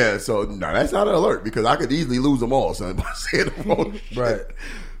 Yo. Yeah, so no, that's not an alert because I could easily lose them all, son, by saying the wrong shit. Right.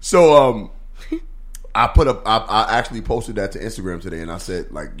 So I actually posted that to Instagram today, and I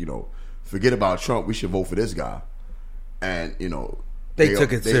said, like, forget about Trump. We should vote for this guy. And they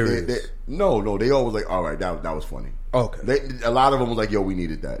took it serious. No, they always like, all right, that was funny. Okay. A lot of them was like, yo, we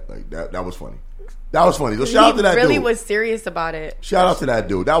needed that. Like that was funny. That was funny. So shout out to that dude. He really was serious about it. Shout out to that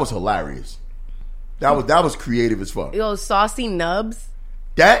dude. That was hilarious. That was creative as fuck. Yo, saucy nubs.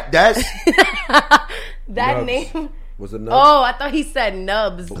 That's that Nubs. name. Was it nubs? Oh, I thought he said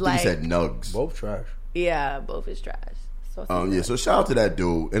nubs. I think he said nugs. Both trash. Yeah, both is trash. Yeah, so shout out to that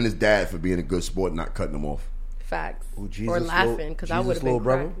dude and his dad for being a good sport and not cutting him off. Facts. Ooh, Jesus or laughing because I would have been little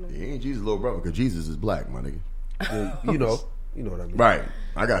brother. He ain't Jesus' little brother because Jesus is black, my nigga. Yeah, you know what I mean. Right,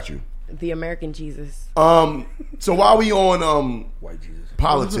 I got you. The American Jesus. So while we on White Jesus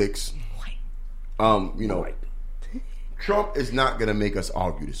politics, Trump is not gonna make us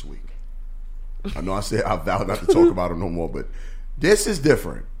argue this week. I know I said I vowed not to talk about him no more, but this is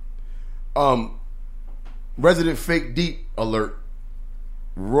different. Resident fake deep alert.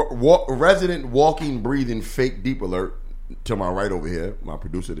 Resident walking, breathing fake deep alert. To my right over here, my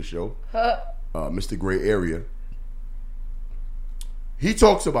producer of the show, Mr. Gray Area. He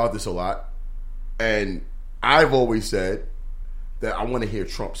talks about this a lot, and I've always said that I want to hear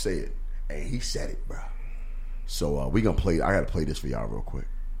Trump say it, and he said it, bro. So we gonna play. I gotta play this for y'all real quick.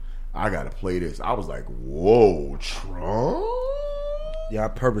 I gotta play this. I was like, "Whoa, Trump!" Yeah, I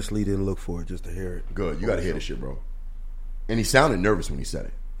purposely didn't look for it just to hear it. Good, you gotta hear this shit, bro. And he sounded nervous when he said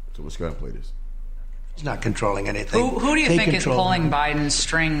it. So let's go ahead and play this. He's not controlling anything. Who do you think is pulling Biden's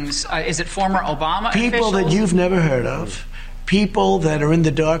strings? Is it former Obama people officials? that you've never heard of? People that are in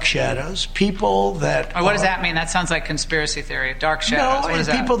the dark shadows? People that? What does that mean? That sounds like conspiracy theory. Dark shadows. No, what is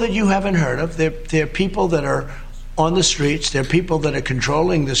that? people that you haven't heard of. They're people that are on the streets. They're people that are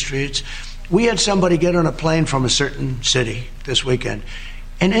controlling the streets. We had somebody get on a plane from a certain city this weekend,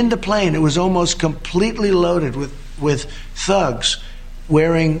 and in the plane it was almost completely loaded with thugs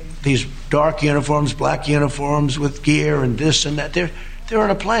wearing these dark uniforms, black uniforms with gear and this and that. They're on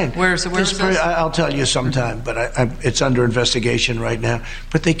a plane. Where is this? I'll tell you sometime, but it's under investigation right now.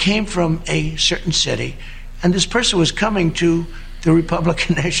 But they came from a certain city, and this person was coming to the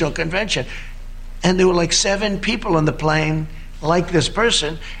Republican National Convention. And there were like 7 people on the plane like this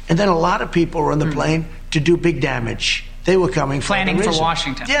person, and then a lot of people were on the plane to do big damage. They were coming planning for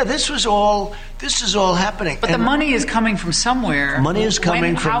Washington. Yeah, this is all happening. But the money is coming from somewhere. Money is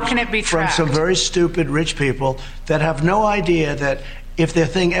coming how can it be from tracked? some very stupid rich people that have no idea that if their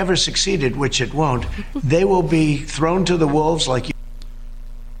thing ever succeeded, which it won't, they will be thrown to the wolves like you.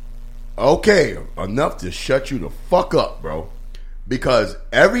 Okay, enough to shut you the fuck up, bro. Because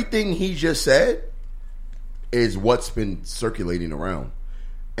everything he just said is what's been circulating around.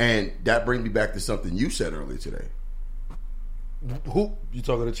 And that brings me back to something you said earlier today. Who? You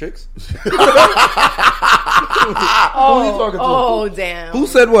talking to chicks? Oh, damn. Who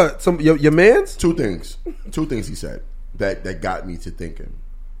said what? Your mans? Two things he said that got me to thinking.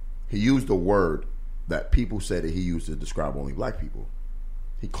 he used a word that people said that he used to describe only black people.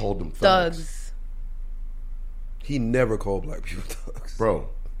 He called them thugs. He never called black people thugs. Bro.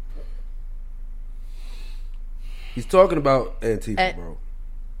 He's talking about Antifa, bro.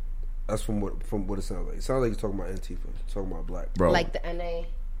 That's from what it sounds like. It sounds like he's talking about Antifa. He's talking about black. Bro. Like the NA.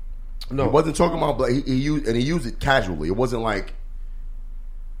 No. He wasn't talking about black. He used it casually. It wasn't like,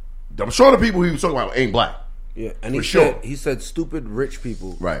 I'm sure the people he was talking about ain't black. Yeah, and he said stupid rich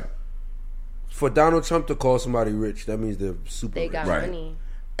people. Right. For Donald Trump to call somebody rich, that means they're super rich. They got money.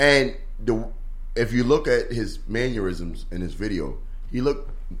 And if you look at his mannerisms in his video, he looked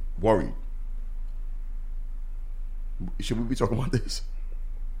worried. Should we be talking about this?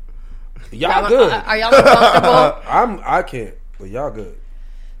 Y'all good. Are y'all uncomfortable? I can't, but y'all good.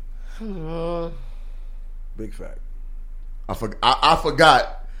 Big fact. I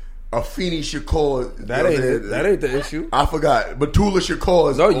forgot. Afeni Shakur. That ain't the issue. I forgot. Batula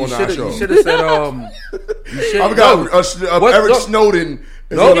Shakur is on our show. You should have said. I forgot. Eric Snowden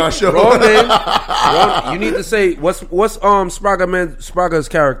is on our show. Wrong name. You need to say what's Spraga's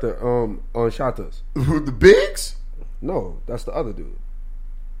character on Shatas. The Biggs? No, that's the other dude.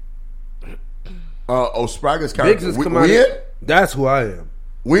 Spraga's character. Biggs is Win? That's who I am.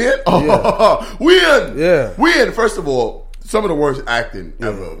 Win? Oh, yeah. Win! Yeah. Win, first of all, some of the worst acting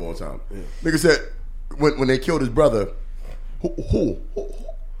ever of all time. Yeah. Nigga said, when they killed his brother, who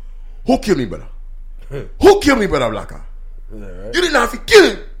killed me, brother? Who killed me, brother, Blacka? Yeah, right. You didn't have to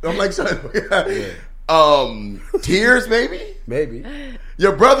kill him. I'm like, son. Tears, maybe? Maybe.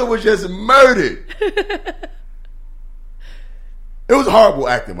 Your brother was just murdered. It was horrible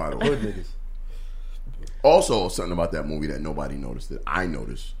acting, by the way. Also, something about that movie that nobody noticed that I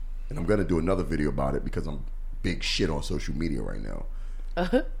noticed, and I'm going to do another video about it because I'm big shit on social media right now.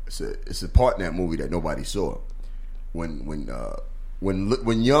 Uh-huh. It's a part in that movie that nobody saw. When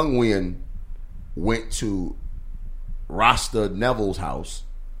young Win went to Rasta Neville's house,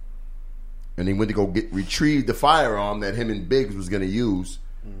 and he went to go retrieve the firearm that him and Biggs was going to use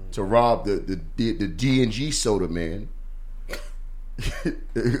to rob the D&G soda man.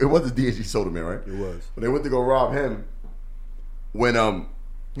 It was the D&G soda man, right? It was. When they went to go rob him, when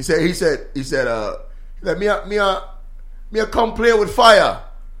he said me come play with fire.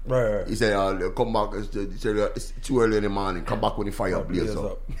 Right. He said come back. It's too early in the morning. Come back when the fire blaze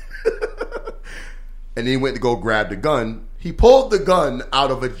up. And he went to go grab the gun. He pulled the gun out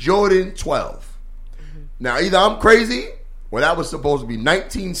of a Jordan 12. Mm-hmm. Now either I'm crazy or that was supposed to be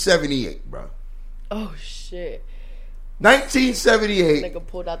 1978, bro. Oh shit. 1978. Nigga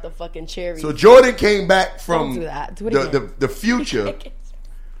pulled out the fucking cherry. So Jordan came back from Do it the future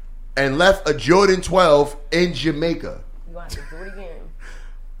and left a Jordan 12 in Jamaica. You want to do it again?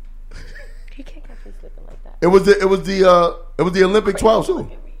 He can't catch me slipping like that. It was the Olympic 12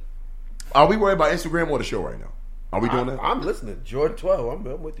 too. Are we worried about Instagram or the show right now? Are we doing that? I'm listening. Jordan 12.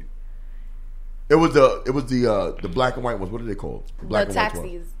 I'm with you. It was the black and white ones. What are they called? Black the and white taxis.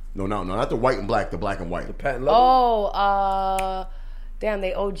 12. No, not the white and black. The black and white. The patent leather. Oh, damn,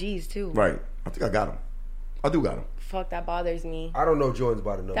 they OGs too. Right. I think I got them. I do got them. Fuck, that bothers me. I don't know Jordan's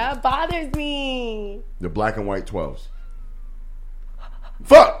by the number. That bothers me. The black and white 12s.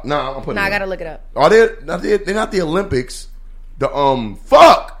 Fuck. Nah, I'm putting. Nah, I gotta look it up. Are they? They're not the Olympics. The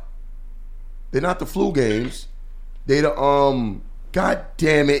fuck. They're not the flu games. They the God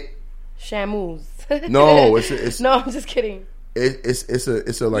damn it. Shamus. No, it's no. I'm just kidding. It's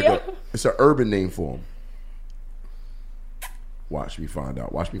an urban name for them. Watch me find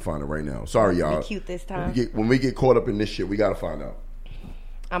out. Watch me find it right now. Sorry, y'all. Be cute this time. When we get caught up in this shit, we gotta find out.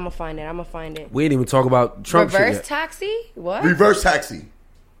 I'm gonna find it. We ain't even talk about Trump. Reverse shit taxi? What? Reverse taxi.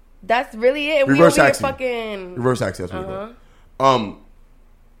 That's really it. Reverse we over taxi. Here fucking reverse taxi. That's what it is.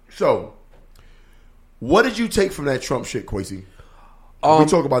 So, what did you take from that Trump shit, Kwesi? We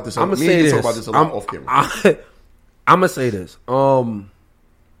talk about this. I'm gonna say this. Talk about this a lot off camera. I'm gonna say this.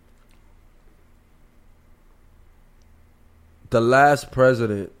 The last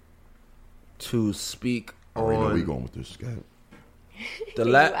president to speak on. I know where we going with this. Go ahead. The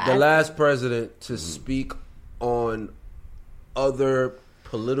last president to speak on other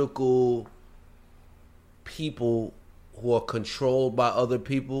political people who are controlled by other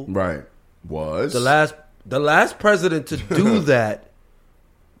people. Right. Was the last president to do that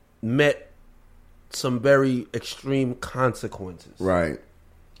met some very extreme consequences. Right.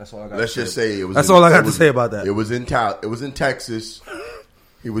 That's all I got. Let's just say it was. That's all I got to say about that. It was in Texas.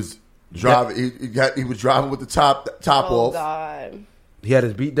 He was driving. He was driving with the top off. Oh God. He had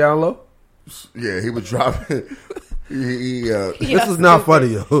his beat down low. Yeah, he was driving. This is not funny,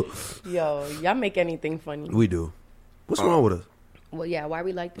 yo. Yo, y'all make anything funny. We do. What's wrong with us? Well, yeah, why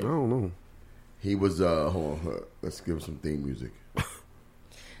we like this? I don't know. He was hold on, let's give him some theme music.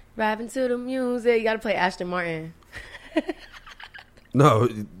 Rapping to the music. You gotta play Ashton Martin. No,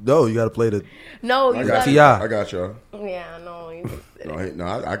 you got to play the. No, I you got gotta. you. I got y'all. Yeah, no.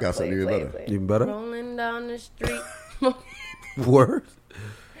 I got something even better. Even better? Rolling down the street. Word?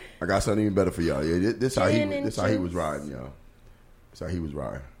 I got something even better for y'all. Yeah, this how he was riding, y'all. This how he was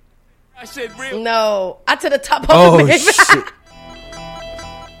riding. I said real. No, I to the top of Oh, the shit.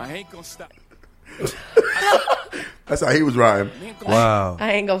 I ain't gonna stop. That's how he was riding. Wow.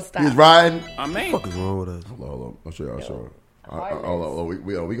 I ain't gonna stop. He was riding. I mean, What the fuck is wrong with us? Hold on. I'll show y'all.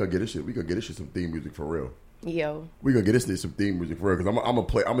 We gonna get this shit. We gonna get this shit some theme music for real. Yo. We gonna get this some theme music for real because I'm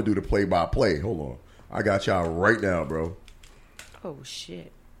gonna do the play by play. Hold on. I got y'all right now, bro. Oh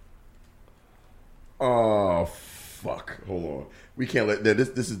shit. Oh fuck. Hold on. We can't let this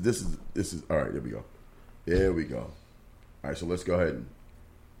is all right. There we go. There we go. All right. So let's go ahead and.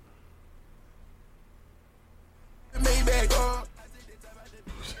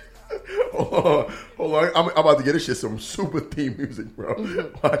 Hold on. I'm about to get this shit some super theme music, bro.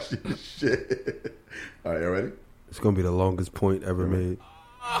 Watch this shit. All right, you ready? It's going to be the longest point ever made.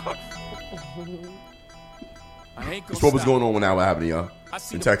 It's what was going on when that was happening, y'all.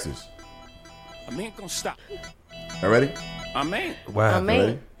 In Texas. I ain't gonna stop. You ready? I mean, Wow. You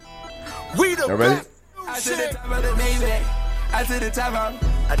ready? we the You ready? best. I to the top of the Maybach. I to the top of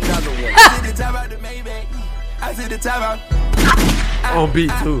another one. I to the top of the Maybach. I to the top of On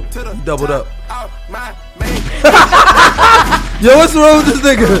beat, too. He doubled up. my Yo, what's wrong with this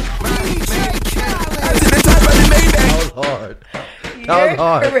nigga? I to the top of the Maybach. That was hard. That was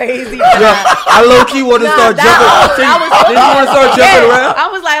hard. Crazy. Yo, I low-key want to start jumping. Did you want to start jumping around? I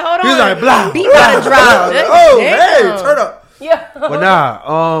was like, hold on. He was like, blah, Beat blah, about to drop. blah. Oh, hey, turn up. Yeah. But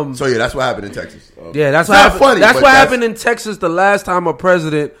nah, So yeah, that's what happened in Texas. yeah, that's It's what not happened. funny, That's but what happened in Texas the last time a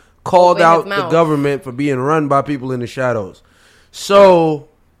president called Open his out the mouth. government for being run by people in the shadows. So,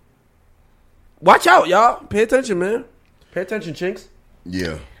 watch out, y'all. Pay attention, man. Pay attention, chinks.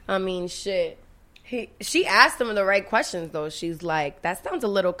 Yeah. I mean, shit. She asked him the right questions, though. She's like, that sounds a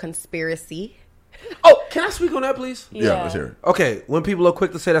little conspiracy. Oh, can I speak on that, please? Yeah, let's hear it. Okay, when people are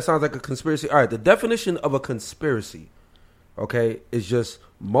quick to say that sounds like a conspiracy. All right, the definition of a conspiracy, okay, is just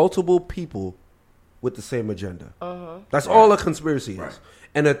multiple people with the same agenda. That's all a conspiracy is. Right.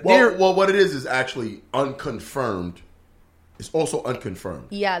 And a theory. Well, what it is actually unconfirmed. It's also unconfirmed.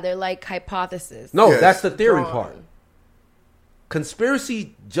 Yeah, they're like hypothesis. No, Yes. that's the theory Drawn. part.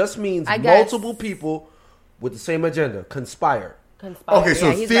 Conspiracy just means I guess. multiple people with the same agenda conspire. Conspire. Okay, so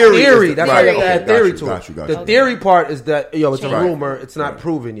Yeah, he's theory. got- Theory, is the- that's right, why you have to okay, add theory got to you, it. got you, got The you. theory part is that, it's a Right. rumor, it's not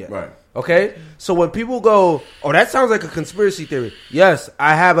proven yet. Right. Okay? So when people go, oh, that sounds like a conspiracy theory. Yes,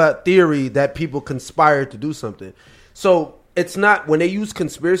 I have a theory that people conspired to do something. So it's not, when they use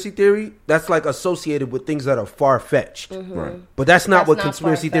conspiracy theory, that's like associated with things that are far-fetched. Right. But that's not That's what not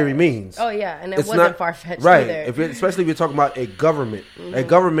conspiracy theory far-fetched. means. Oh, yeah, and it It's wasn't not- far-fetched right. either. Especially if you're talking about a government. A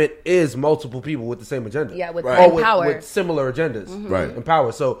government is multiple people with the same agenda. Yeah, with Right. and Or power. with similar agendas. Right. And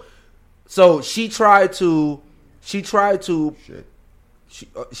power. So she tried to Shit.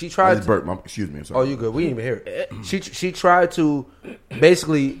 she I tried just to, burped. Excuse me. I'm sorry. oh, you good. We didn't even hear it. She tried to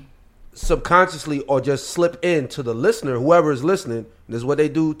basically subconsciously or just slip into the listener, whoever is listening. This is what they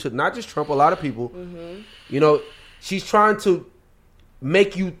do to not just Trump, a lot of people. You know, she's trying to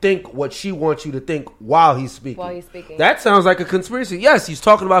make you think what she wants you to think while he's speaking. While he's speaking. That sounds like a conspiracy. Yes, he's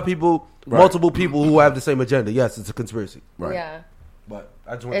talking about people, Right. multiple people who have the same agenda. Yes, it's a conspiracy. Right. Yeah. But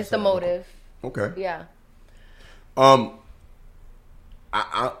I just want It's to say the that. motive. Okay. Yeah.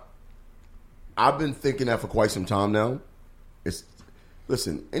 I've been thinking that for quite some time now.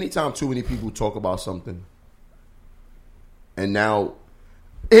 Listen, anytime too many people talk about something, and now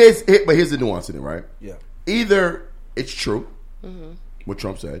here's the nuance in it, right? Yeah. Either it's true, what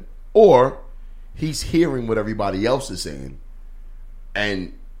Trump said, or he's hearing what everybody else is saying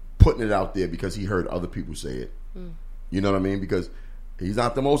and putting it out there because he heard other people say it. You know what I mean? Because he's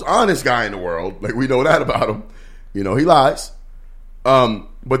not the most honest guy in the world. Like, we know that about him. You know, he lies.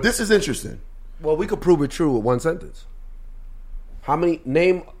 But this is interesting. Well, we could prove it true with one sentence. How many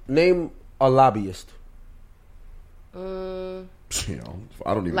name a lobbyist? You know,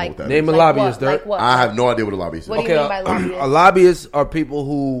 I don't even Like- know what that Name is. a lobbyist, what? Dirk. Like what? I have no idea what a lobbyist is. What do you mean by lobbyists? A lobbyist are people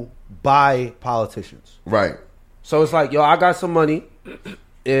who buy politicians. Right. So it's like, yo, I got some money.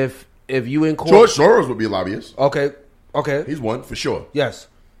 If you in court, George Soros would be a lobbyist. okay, He's one for sure. yes.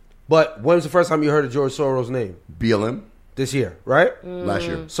 But when was the first time you heard of George Soros' name? BLM This year, right? last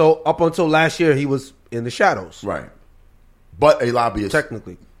year. So up until last year, he was in the shadows, Right. But a lobbyist.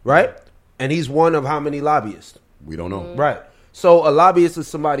 technically, right? And he's one of how many lobbyists? We don't know. Right. So a lobbyist is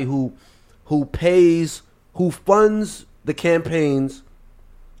somebody who funds the campaigns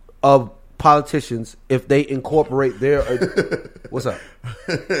of politicians if they incorporate their what's up?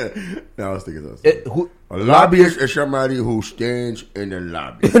 No, I was thinking that. A lobbyist is somebody who stands in the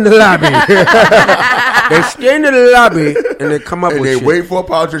lobby. In the lobby. They stand in the lobby and they come up and with they shit. wait for a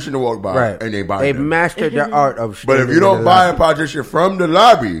politician to walk by, right. and they buy They them. mastered the art of But if you don't buy a politician from the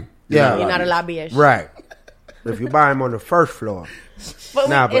lobby, you're not a lobbyist. Right. If you buy him on the first floor.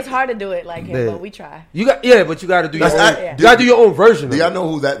 But it's hard to do it like him, but we try. But you got to do your own. You got to do your own version. Do y'all know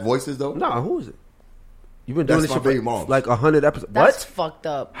who that voice is though? No, who is it? You've been doing That's this my shit baby mom. for like 100 episodes. That's what? fucked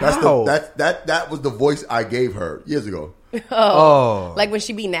up. That was the voice I gave her years ago. Oh. Like when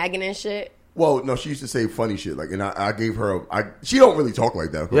she be nagging and shit. Well, no, she used to say funny shit. Like, and I gave her. She don't really talk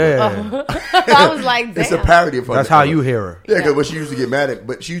like that. Yeah. I was like, damn. It's a parody of her. That's how you hear her. Yeah, because when she used to get mad at.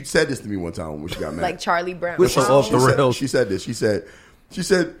 But she said this to me one time when she got mad. Like Charlie Brown. Which was off the rails. She said this. She said. She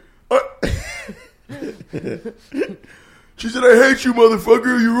said, I hate you,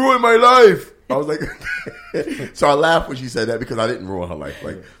 motherfucker. You ruined my life. I was like, so I laughed when she said that because I didn't ruin her life.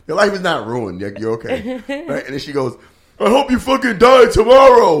 Like, your life is not ruined. You're okay. Right? And then she goes, I hope you fucking die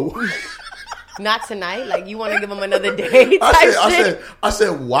tomorrow. Not tonight. Like, you want to give him another day I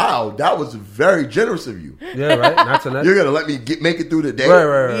said, wow, that was very generous of you. Yeah, right. Not tonight. You're going to let me make it through the day?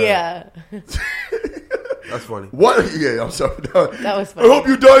 Right. Yeah. That's funny. What? Yeah, I'm sorry. That was funny. I hope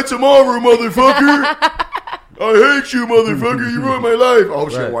you die tomorrow, motherfucker. I hate you, motherfucker. You ruined my life. I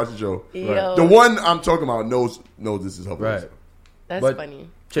hope she don't watch the show. Yo. The one I'm talking about knows this is her voice. Right. That's funny.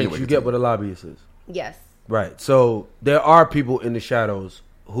 Chase, Anyway, you get what a lobbyist is. Yes. Right. So there are people in the shadows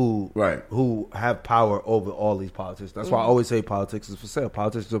who have power over all these politics. That's why I always say politics is for sale.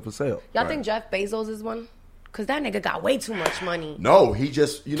 Politics are for sale. Y'all think Jeff Bezos is one? Because that nigga got way too much money. No, he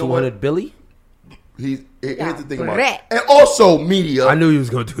just, you know what? 200 billion? Here's the thing about bread. it. And also media. I knew you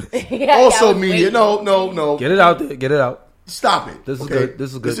was going to do this. Also media. No. Get it out there. Get it out. Stop it. This is good.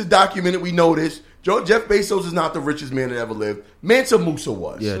 This is good. This is documented. We know this. Jeff Bezos is not the richest man that ever lived. Mansa Musa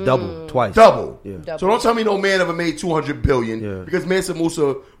was. Yeah, double. Twice. Double. Yeah. So don't tell me no man ever made $200 billion because Mansa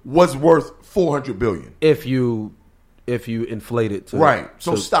Musa was worth $400 billion. If you inflate it to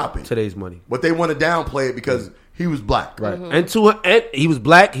So stop it. Today's money. But they want to downplay it because he was black. Right. And he was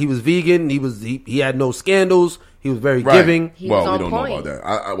black, he was vegan, he had no scandals, he was very giving. He was on we don't point. know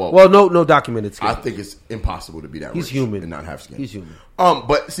about that. No documented scandals. I think it's impossible to be that He's rich human. and not have scandals. He's human.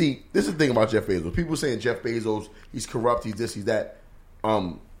 But see, this is the thing about Jeff Bezos. People saying Jeff Bezos, he's corrupt, he's this, he's that.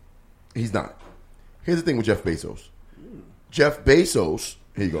 He's not. Here's the thing with Jeff Bezos. Jeff Bezos,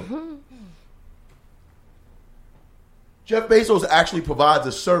 here you go. Jeff Bezos actually provides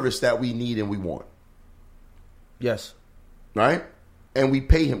a service that we need and we want. Yes. Right? And we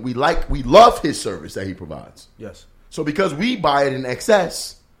pay him. We love his service that he provides. Yes. So because we buy it in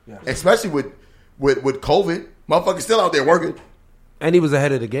excess, especially with COVID, motherfuckers still out there working. And he was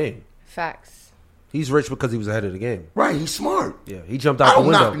ahead of the game. Facts. He's rich because he was ahead of the game. Right, he's smart. Yeah, he jumped out the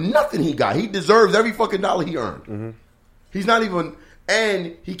window. I don't knock nothing he got. He deserves every fucking dollar he earned. Mm-hmm. He's not even,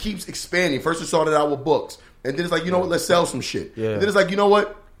 and he keeps expanding. First it started out with books. And then it's like, you know what, let's sell some shit. Yeah. And then it's like, you know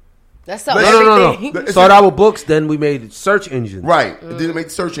what? Let's sell everything. No. Started out with books, then we made search engines. Right. And then it made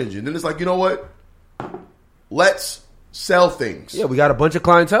the search engine. Then it's like, you know what? Let's sell things. Yeah, we got a bunch of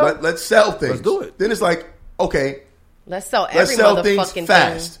clientele. Let's sell things. Let's do it. Then it's like, okay. Let's sell things motherfucking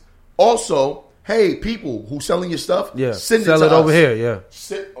fast. thing. Also, hey, people who selling your stuff, send sell it to over us. here, yeah.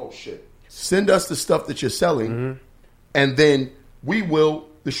 Send us the stuff that you're selling, and then we will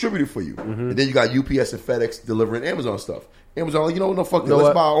distribute it for you. And then you got UPS and FedEx delivering Amazon stuff. Amazon, like, you know what? No, fuck that.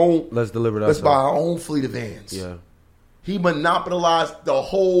 Let's buy our own. Let's deliver that. Let's buy our own fleet of vans. Yeah. He monopolized the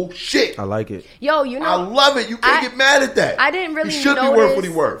whole shit. I like it. Yo, you know, I love it. You can't get mad at that. I didn't really. He should notice, be worth what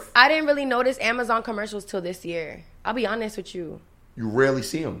he's worth. I didn't really notice Amazon commercials till this year. I'll be honest with you. You rarely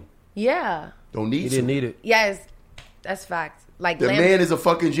see him. Yeah. Don't need. He didn't need it. Yes, that's fact. Like the man is a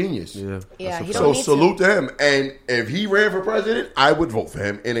fucking genius. Yeah. Yeah. He So don't need salute to him. And if he ran for president, I would vote for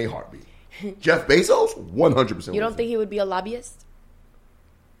him in a heartbeat. Jeff Bezos, 100%. You don't think he would be a lobbyist?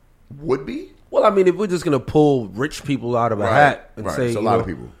 Would be? Well, I mean, if we're just gonna pull rich people out of a hat and say, it's a lot of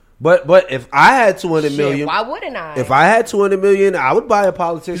people. But if I had 200 million, why wouldn't I? If I had 200 million, I would buy a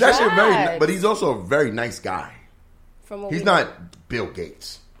politician. He's actually but he's also a very nice guy. He's not Bill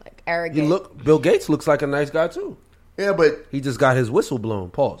Gates. Like arrogant. Bill Gates looks like a nice guy too. Yeah, but he just got his whistle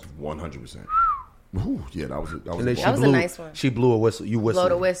blown. Pause. 100%. Yeah, that was that was a nice one. She blew a whistle. You whistled.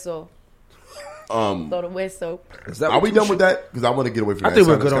 Blow the whistle. Blow the whistle. Are we done with that? Because I want to get away from that. I think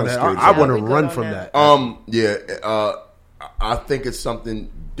we're good on that. I want to run from that. I think it's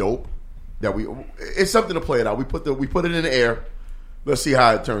something dope. that it's something to play it out. We put it in the air. Let's see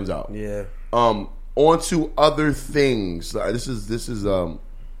how it turns out. Yeah. On to other things. This is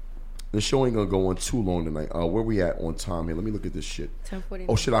the show ain't gonna go on too long tonight. Where we at on time here? Let me look at this shit. 10:49.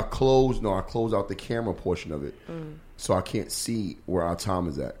 Oh, should I close? No, I close out the camera portion of it, so I can't see where our time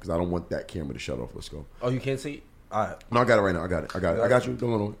is at because I don't want that camera to shut off. Let's go. Oh, you can't see? All right. No, I got it right now. I got it. I got you.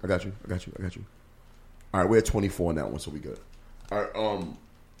 No. I got you. All right, we're at 24 on that one, so we good. All right.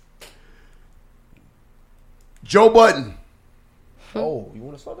 Joe Budden. Oh, you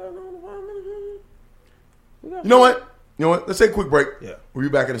want to slow down? You know what? Let's take a quick break. Yeah. We'll be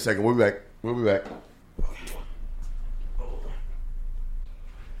back in a second. We'll be back.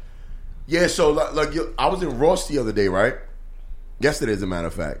 Yeah, so like I was in Ross the other day, right? Yesterday, as a matter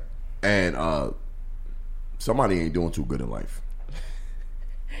of fact. And somebody ain't doing too good in life.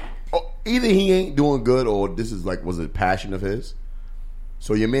 Either he ain't doing good or this is was a passion of his.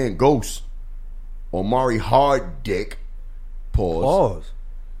 So your man Ghost, Omari Hardwick, pause.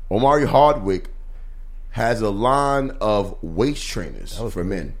 Omari Hardwick has a line of waist trainers for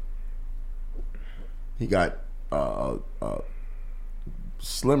men. He got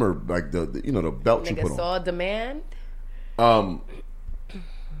slimmer, like the belt you put on. Saw demand.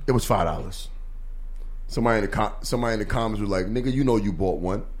 It was $5. Somebody in the comments was like, "Nigga, you know you bought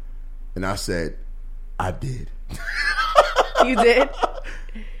one," and I said, "I did." You did?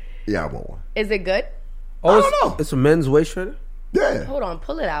 Yeah, I bought one. Is it good? Oh, I don't know. It's a men's waist trainer. Yeah. Hold on,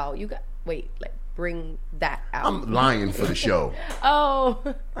 pull it out. Bring that out. I'm lying for the show. Oh.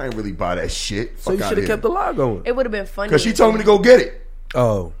 I ain't really buy that shit. So you should have kept the lie going. It would have been funny. Because she told me to go get it.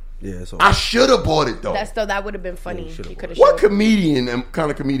 Oh, yeah. So I should have bought it, though. That would have been funny. You what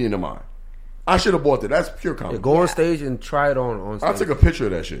kind of comedian am I? I should have bought it. That's pure comedy. Yeah, go on stage and try it on stage. I took a picture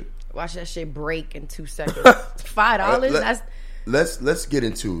of that shit. Watch that shit break in 2 seconds. $5? Let's get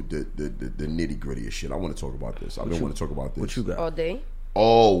into the nitty gritty of shit. I want to talk about this. I don't want to talk about this. What you got? All day?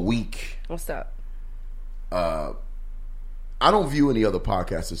 All week. What's up? I don't view any other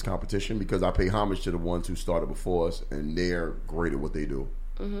podcasts as competition because I pay homage to the ones who started before us, and they're great at what they do.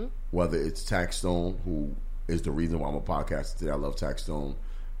 Mm-hmm. Whether it's Tax Stone, who is the reason why I'm a podcaster today. I love Tax Stone.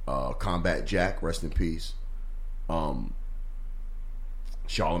 Combat Jack, rest in peace.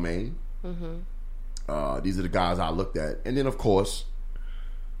 Charlemagne. Mm-hmm. These are the guys I looked at, and then of course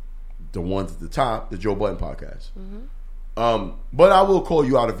the ones at the top, the Joe Budden podcast. Mm-hmm. But I will call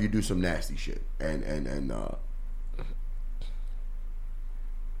you out if you do some nasty shit. And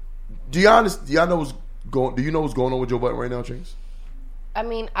do you know what's going on with Joe Budden right now, Chase? I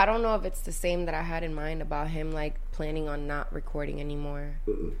mean, I don't know if it's the same that I had in mind about him planning on not recording anymore.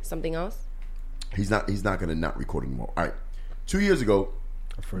 Something else? He's not going to not record anymore. All right. 2 years ago,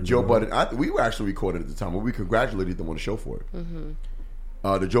 Joe Budden, we were actually recorded at the time, but we congratulated them on the show for it. Mm-hmm.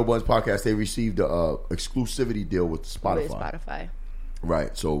 The Joe Budden's podcast, they received a exclusivity deal with Spotify.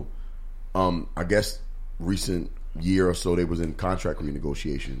 Right. So, I guess recent year or so they was in contract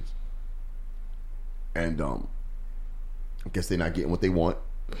renegotiations, and I guess they're not getting what they want,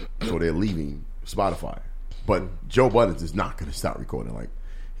 so they're leaving Spotify. But Joe Budden is not going to stop recording.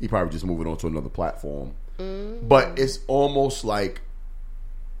 He probably just moving on to another platform. Mm-hmm. But it's almost like,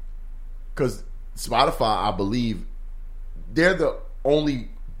 because Spotify, I believe, they're the only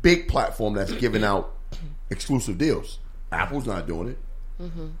big platform that's giving out exclusive deals. Apple's not doing it.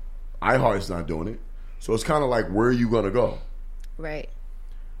 Mm-hmm. iHeart's not doing it. So it's kind of like, where are you going to go? Right.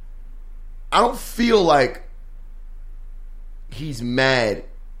 I don't feel like he's mad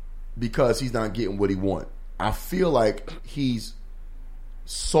because he's not getting what he wants. I feel like he's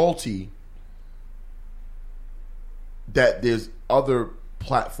salty that there's other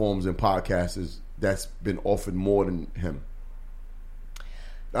platforms and podcasts that's been offered more than him.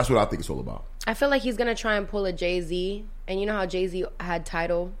 That's what I think it's all about. I feel like he's going to try and pull a Jay-Z. And you know how Jay-Z had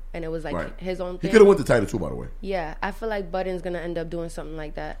Tidal and it was his own thing? He could have went to Tidal too, by the way. Yeah. I feel like Budden's going to end up doing something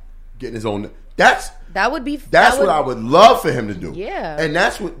like that. Getting his own. That would be. That's what I would love for him to do. Yeah. And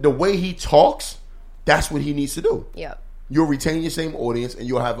that's what, the way he talks, that's what he needs to do. Yeah. You'll retain your same audience and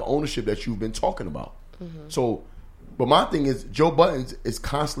you'll have the ownership that you've been talking about. Mm-hmm. So, but my thing is, Joe Budden is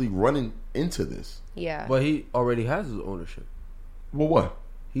constantly running into this. Yeah. But he already has his ownership. Well, what?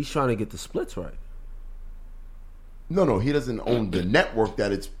 He's trying to get the splits right. No, he doesn't own the network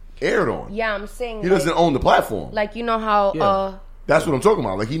that it's aired on. Yeah, I'm saying he doesn't own the platform. Like, you know how that's what I'm talking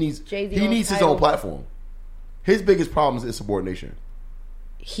about. Like, he needs his own platform. His biggest problem is subordination.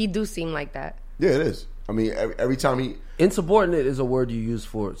 He do seem like that. Yeah, it is. I mean, every time insubordinate is a word you use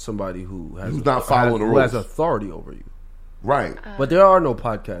for somebody who's not following the rules, who has authority over you. Right. But there are no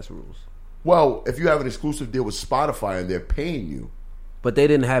podcast rules. Well, if you have an exclusive deal with Spotify and they're paying you, But they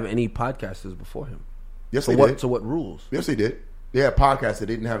didn't have any podcasters before him. Yes, so they what, did. So what rules? Yes, they did. They had podcasts that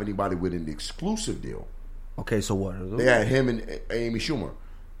didn't have anybody with an exclusive deal. Okay, so what? They had him and Amy Schumer.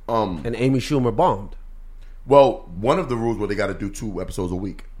 And Amy Schumer bombed. Well, one of the rules were they got to do 2 episodes a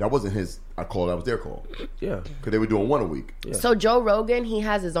week. That wasn't his call. That was their call. Yeah. Because they were doing 1 a week. Yeah. So Joe Rogan, he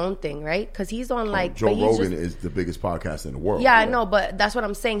has his own thing, right? Because he's on like... Joe Rogan is the biggest podcast in the world. Yeah, I know, but that's what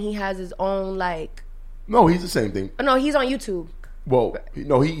I'm saying. He has his own like... No, he's the same thing. No, he's on YouTube. Well,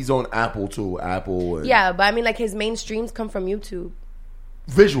 no, he's on Apple too. Apple. And yeah, but I mean like his main streams come from YouTube.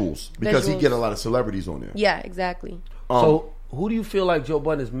 Visuals. Because he Visuals. get a lot of celebrities on there. Yeah, exactly. So who do you feel like Joe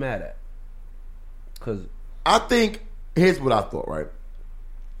Budden is mad at? Because I think... Here's what I thought, right?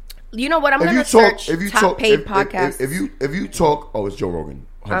 You know what? I'm going to search top paid podcasts. If you talk... Oh, it's Joe Rogan.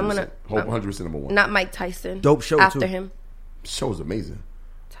 100%. I'm going to... 100% number 1. Not Mike Tyson. Dope show, after too. him. Show's amazing.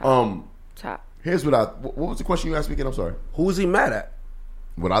 Top. Here's what What was the question you asked me again? I'm sorry. Who is he mad at?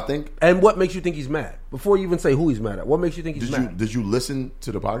 What I think? And what makes you think he's mad? Before you even say who he's mad at, what makes you think he's mad? Did you listen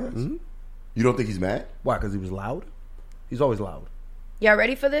to the podcast? Mm-hmm. You don't think he's mad? Why? Because he was loud? He's always loud. Y'all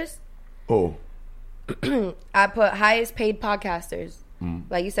ready for this? Oh. I put highest paid podcasters.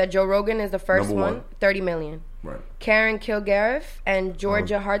 Like you said, Joe Rogan is the first Number one, one. 30 million. Right. Karen Kilgariff and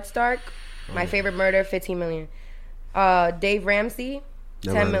Georgia Hardstark, My Favorite Murder, 15 million. Dave Ramsey,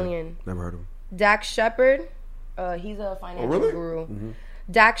 10 million. Never heard of him. Dax Shepard, he's a financial really? guru.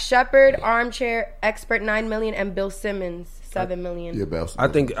 Dax Shepard, Armchair Expert, 9 million, and Bill Simmons, 7 million. Yeah, Bill I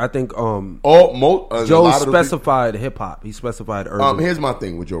Simmons. think Joe specified hip hop. He specified urban. Here's my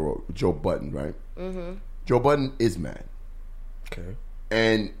thing with Joe Budden, right? Joe Budden is mad. Okay.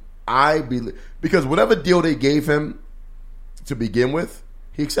 And I believe because whatever deal they gave him to begin with,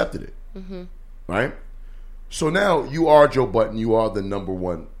 he accepted it. Right? So now you are Joe Budden. You are the number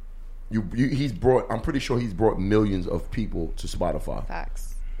one. He's brought. I'm pretty sure he's brought millions of people to Spotify.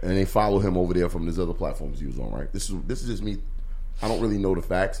 Facts. And they follow him over there from these other platforms he was on. Right? This is just me. I don't really know the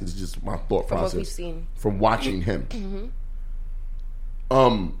facts. It's just my thought From process what we've seen. from watching him.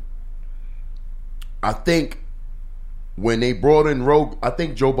 I think when they brought in Rogue, I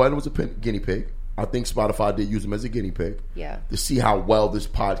think Joe Budden was a guinea pig. I think Spotify did use him as a guinea pig. Yeah. To see how well this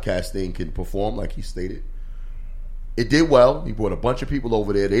podcast thing can perform, like he stated. It did well. He brought a bunch of people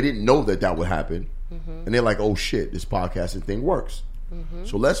over there. They didn't know that would happen. And they're like, oh shit, this podcasting thing works.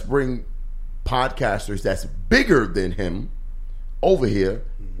 So let's bring podcasters that's bigger than him over here.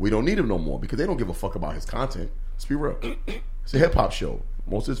 We don't need him no more because they don't give a fuck about his content. Let's be real. It's a hip hop show.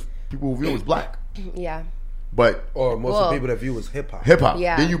 Most of his people who view is black. Yeah. But or most of the people that view is hip hop. Hip hop.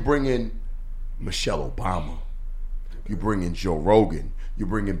 Yeah. Then you bring in Michelle Obama. You bring in Joe Rogan. You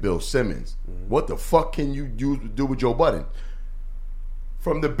bring in Bill Simmons. What the fuck can you do with Joe Budden?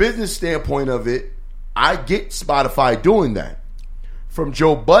 From the business standpoint of it, I get Spotify doing that. From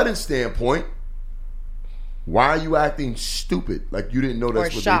Joe Budden's standpoint, why are you acting stupid? Like you didn't know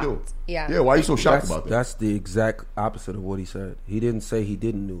that's what shocked. they do. Yeah. Yeah, why are you so shocked about that? That's the exact opposite of what he said. He didn't say he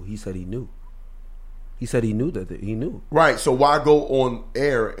didn't know. He said he knew. He said he knew that he knew. Right, so why go on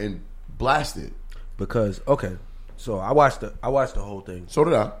air and blast it? Because so I watched the whole thing. So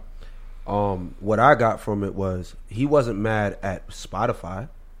did I. What I got from it was he wasn't mad at Spotify,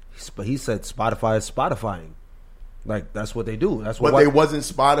 but he said Spotify is Spotifying. Like that's what they do. That's what. But they wasn't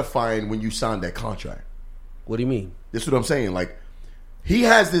Spotifying when you signed that contract. What do you mean? This is what I'm saying. Like he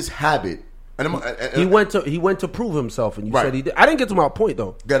has this habit. And he went to prove himself, and you said he did. I didn't get to my point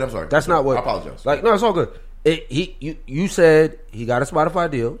though. God, I'm sorry. That's not what. I apologize. Like no, it's all good. You said he got a Spotify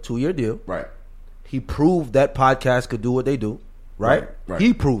deal, 2-year deal. Right. He proved that podcasts could do what they do. Right.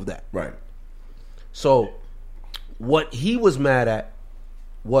 He proved that. Right. So, what he was mad at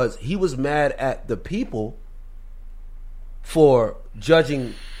was he was mad at the people for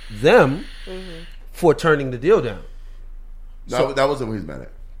judging them for turning the deal down. So that wasn't what he's mad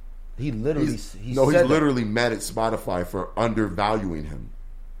at. He literally he's literally mad at Spotify for undervaluing him.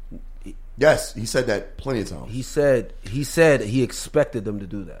 Yes, he said that plenty of times. He said he expected them to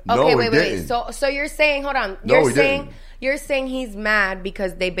do that. Okay, no, wait. So you're saying, hold on. You're saying he's mad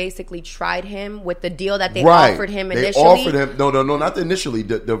because they basically tried him with the deal that they offered him initially. They offered him no, not initially.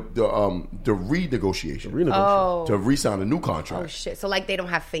 The renegotiation. To re-sign a new contract. Oh shit! So like they don't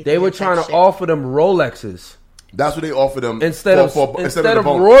have faith. They were trying to offer them Rolexes. That's what they offered them instead of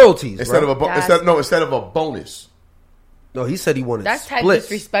royalties. Instead of a bonus. No, he said he wanted That's type splits.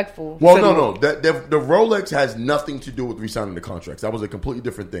 disrespectful. Well, no. The Rolex has nothing to do with re-signing the contracts. That was a completely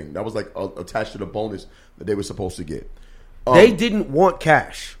different thing. That was like attached to the bonus that they were supposed to get. They didn't want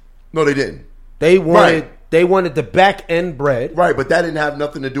cash. No, they didn't. They wanted the back end bread. Right, but that didn't have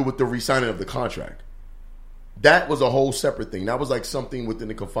nothing to do with the re-signing of the contract. that was a whole separate thing. That was like something within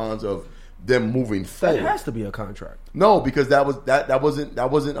the confines of them moving forward. That has to be a contract. No, because that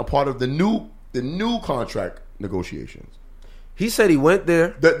wasn't a part of the new contract negotiations. He said he went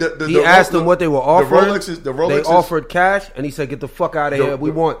there. He asked them what they were offering. The Rolexes, they offered cash, and he said, "Get the fuck out of here.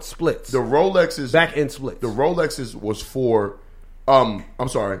 We want splits." The Rolexes back end splits. The Rolexes was for. I'm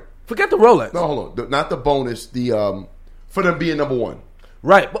sorry. Forget the Rolex. No, hold on. Not the bonus. The for them being number one.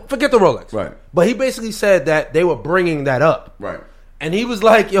 Right, but forget the Rolex. Right. But he basically said that they were bringing that up. Right. And he was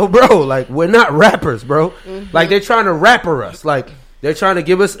like, "Yo, bro, like we're not rappers, bro. Mm-hmm. Like they're trying to rapper us. Like they're trying to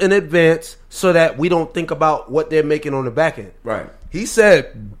give us an advance so that we don't think about what they're making on the back end." Right. He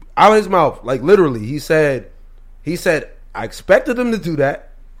said out of his mouth, like literally, he said, I expected them to do that.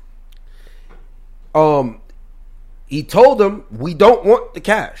 He told them, we don't want the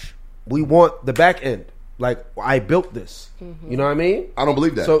cash. We want the back end. Like, I built this. Mm-hmm. You know what I mean? I don't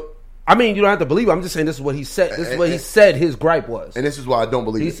believe that. So, I mean, you don't have to believe it. I'm just saying this is what he said. This is what he said his gripe was. And this is why I don't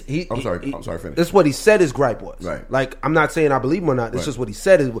believe it. I'm sorry, finish. This is what he said his gripe was. Right. Like, I'm not saying I believe him or not. This is what he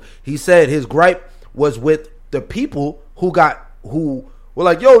said. He said his gripe was with the people who were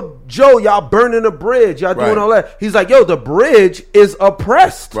like, "Yo, Joe, y'all burning the bridge. Y'all doing all that." He's like, "Yo, the bridge is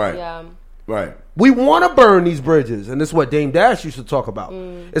oppressed. Right. Yeah. Right. We want to burn these bridges." And this is what Dame Dash used to talk about.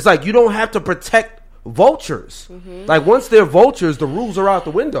 It's like you don't have to protect vultures. Like once they're vultures, the rules are out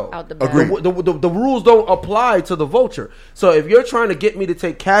the window. Out the back. Agreed. The rules don't apply to the vulture. So if you're trying to get me to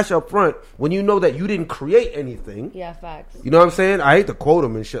take cash up front when you know that you didn't create anything, Yeah, facts. you know what I'm saying? I hate to quote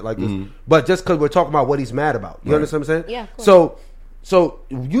him and shit like this, but just because we're talking about what he's mad about, you understand what I'm saying? Yeah, of course. So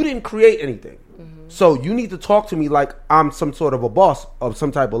you didn't create anything. So you need to talk to me like I'm some sort of a boss of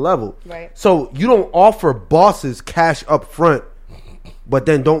some type of level. Right. So you don't offer bosses cash up front, but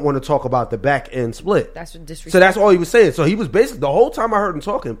then don't want to talk about the back end split. That's disrespectful. So that's all he was saying. So he was basically, the whole time I heard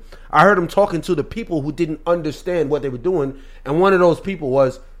him talking to the people who didn't understand what they were doing. And one of those people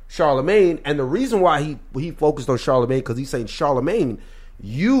was Charlemagne. And the reason why he focused on Charlemagne, because he's saying, Charlemagne,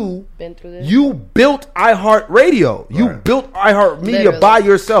 you been through this. You built iHeartRadio. You built iHeartMedia Literally. by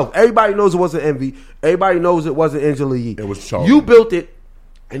yourself. Everybody knows it wasn't Envy. Everybody knows it wasn't Angela Yee. It was Charlemagne. You built it.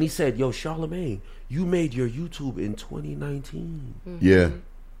 And he said, "Yo, Charlemagne, you made your YouTube in 2019." Yeah.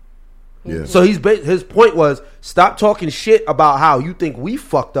 Yeah. So his point was, stop talking shit about how you think we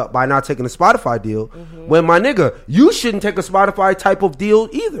fucked up by not taking a Spotify deal. When, my nigga, you shouldn't take a Spotify type of deal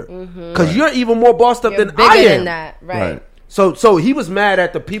either. Because you're even more bossed up You're than I bigger am. than that, right. So he was mad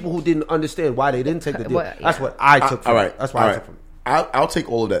at the people who didn't understand why they didn't take the deal. Well, yeah. That's what I took from All it. right. That's why I took from it. I'll take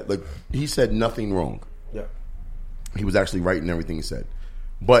all of that. Like, he said nothing wrong. Yeah. He was actually right in everything he said.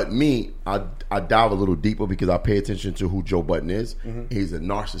 But me, I dive a little deeper because I pay attention to who Joe Budden is. He's a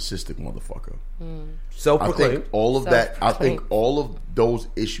narcissistic motherfucker. Self-proclaimed. I think all of that. I think all of those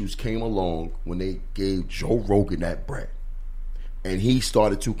issues came along when they gave Joe Rogan that bread, and he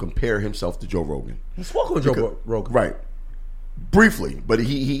started to compare himself to Joe Rogan. He spoke on Joe Rogan, right? Briefly, but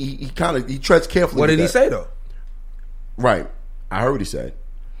he treads carefully. What did he say though? Right, I heard what he said.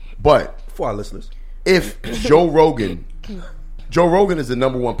 But for our listeners, if Joe Rogan is the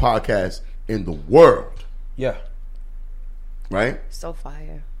number one podcast in the world. Yeah. Right? So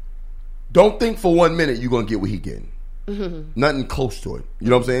fire. Don't think for 1 minute you're going to get what he getting. Nothing close to it. You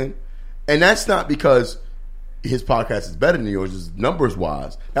know what I'm saying? And that's not because his podcast is better than yours, just numbers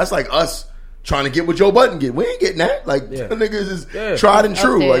wise. That's like us trying to get what Joe Budden get. We ain't getting that. Like, the niggas is tried and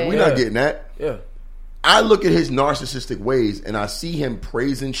true. Like, we're not getting that. Yeah. I look at his narcissistic ways and I see him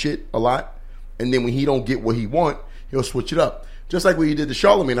praising shit a lot. And then when he don't get what he want, he'll switch it up. Just like what he did to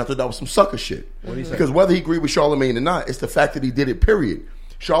Charlemagne, I thought that was some sucker shit. Because whether he agreed with Charlemagne or not, it's the fact that he did it, period.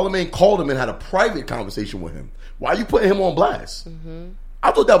 Charlemagne called him and had a private conversation with him. Why are you putting him on blast?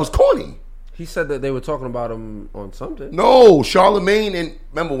 I thought that was corny. He said that they were talking about him on something. No, Charlemagne, and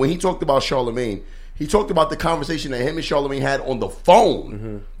remember when he talked about Charlemagne, he talked about the conversation that him and Charlemagne had on the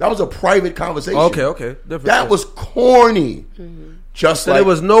phone. That was a private conversation. Okay. Different that was corny. Just so like there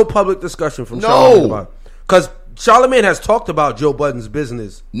was no public discussion from Charlemagne about it. Because Charlemagne has talked about Joe Budden's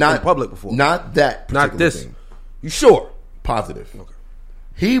business in public before. Not that Not this. thing. You sure? Positive. Okay.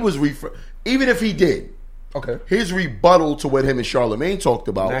 He was even if he did. Okay. His rebuttal to what him and Charlemagne talked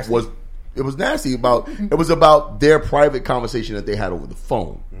about was nasty. It was about their private conversation that they had over the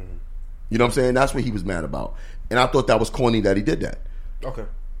phone. You know what I'm saying? That's what he was mad about. And I thought that was corny that he did that. Okay.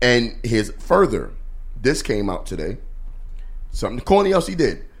 And this came out today. Something corny else he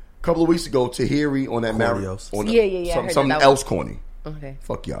did. A couple of weeks ago, Tahiri on that marriage. Something else corny. Okay.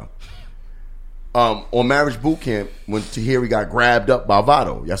 Fuck y'all. On Marriage Boot Camp, when Tahiri got grabbed up by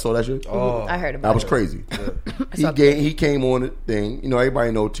Vado. Y'all saw that shit? Oh, I heard about that was it. crazy. He came on the thing. You know,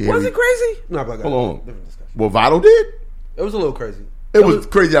 everybody know Tahiri. Was it crazy? No, Hold on. What Votto did? It was a little crazy. It was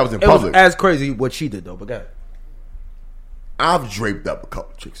crazy. I was in public. It was as crazy what she did though. But go ahead. I've draped up a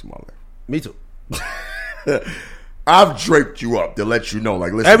couple chicks in my life. Me too. I've draped you up to let you know.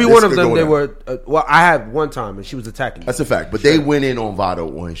 Like, listen, every one of them, they were. Well, I had one time, and she was attacking me. That's a fact. But they went in on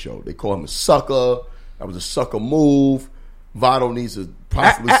Votto on his show. They call him a sucker. That was a sucker move. Votto needs to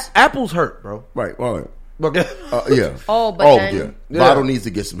possibly. Apple's hurt, bro. Right. All right. Okay. Yeah. Then... yeah. Votto needs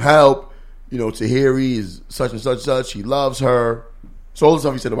to get some help. You know, Tahiri is such and such. He loves her. So all the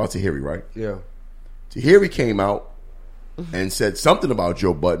stuff he said about Tahiri, right? Yeah. Tahiri came out and said something about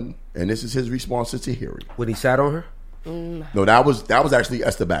Joe Budden, and this is his response to Tahiri. When he sat on her? No, that was actually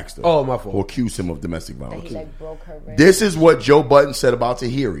Esther Baxter. Oh, my fault. Who accused him of domestic violence. He broke her wrist. This is what Joe Budden said about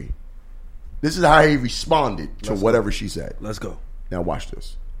Tahiri. This is how he responded to whatever she said. Let's go. Now watch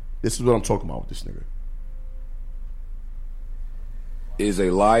this. This is what I'm talking about with this nigga. Is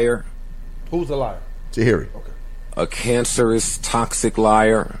a liar. Who's a liar? Tahiri. Okay. A cancerous, toxic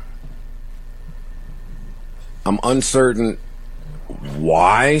liar. I'm uncertain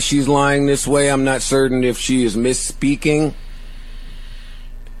why she's lying this way. I'm not certain if she is misspeaking,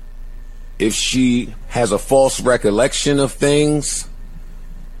 if she has a false recollection of things.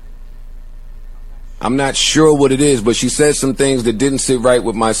 I'm not sure what it is, but she said some things that didn't sit right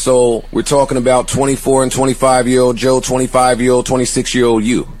with my soul. We're talking about 24 and 25-year-old Joe, 25-year-old, 26-year-old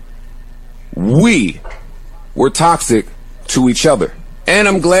you. We were toxic to each other. And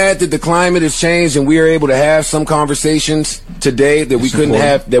I'm glad that the climate has changed and we are able to have some conversations today that we couldn't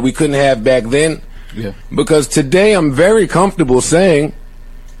have back then. Yeah. Because today I'm very comfortable saying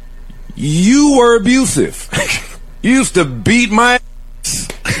you were abusive. You used to beat my ass.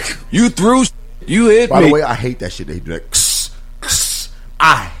 You threw you hit By me. the way, I hate that shit. They do that.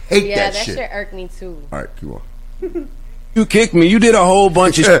 I hate that shit. Yeah, that shit irked me too. All right, keep on. You kicked me. You did a whole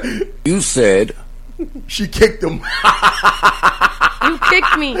bunch of shit. You said she kicked him. You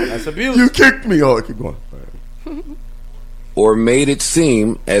kicked me. That's abuse. You kicked me. Oh, keep going. Right. Or made it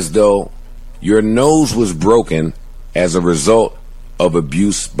seem as though your nose was broken as a result of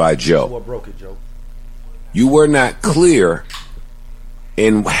abuse by Joe. What broke it, Joe? You were not clear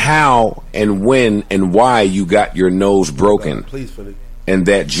in how and when and why you got your nose broken. Please, Philly. And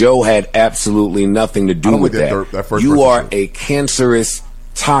that Joe had absolutely nothing to do with that. You are a cancerous,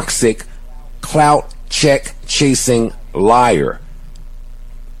 toxic, clout check chasing liar.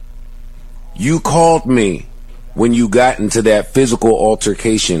 You called me when you got into that physical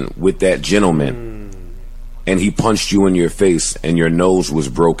altercation with that gentleman and he punched you in your face and your nose was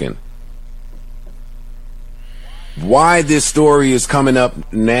broken. Why this story is coming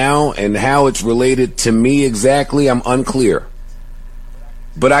up now and how it's related to me exactly, I'm unclear.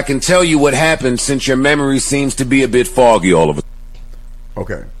 But I can tell you what happened since your memory seems to be a bit foggy all of a sudden.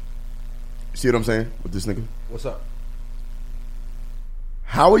 Okay. See what I'm saying with this nigga? What's up?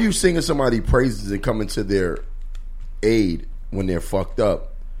 How are you singing somebody praises and coming to their aid when they're fucked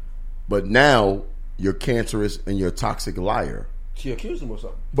up, but now you're cancerous and you're a toxic liar? She accused him of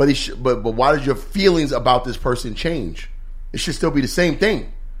something. But but why did your feelings about this person change? It should still be the same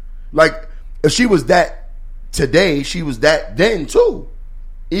thing. Like, if she was that today, she was that then too.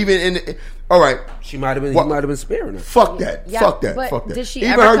 Even in all right, she might have been. He might have been sparing her. Fuck that. Yeah, fuck that. But fuck that. did she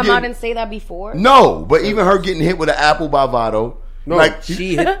even ever come out and say that before? No, but even her getting hit with an apple by Votto. No, like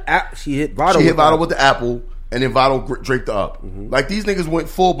she hit Votto. She hit Votto with the apple, and then Votto draped her up. Mm-hmm. Like, these niggas went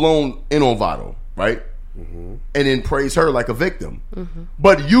full blown in on Votto, right? Mm-hmm. And then praised her like a victim. Mm-hmm.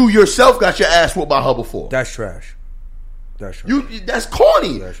 But you yourself got your ass whooped by her before. That's trash. That's trash. That's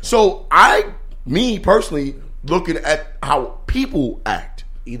corny. So me personally, looking at how people act,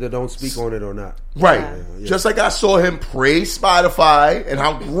 either don't speak on it or not. Right. Yeah. Just like I saw him praise Spotify and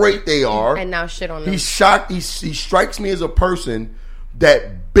how great they are. And now shit on them. He's shocked. He strikes me as a person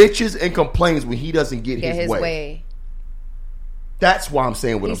that bitches and complains when he doesn't get his way. That's why I'm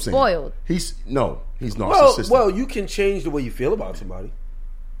saying what I'm saying. Spoiled. He's narcissistic. Well, you can change the way you feel about somebody.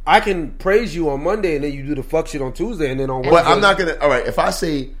 I can praise you on Monday and then you do the fuck shit on Tuesday and then on Wednesday. But I'm not gonna. All right, if I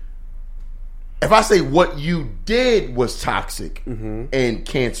say what you did was toxic and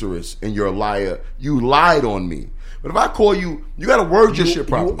cancerous and you're a liar, you lied on me. But if I call you, you got to word your shit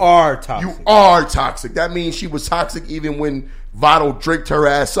properly. You are toxic. You are toxic. That means she was toxic even when Votto draped her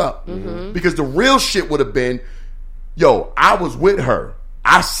ass up. Mm-hmm. Because the real shit would have been, yo, I was with her.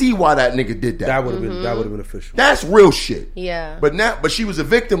 I see why that nigga did that. That would have been official. That's real shit. Yeah. But she was a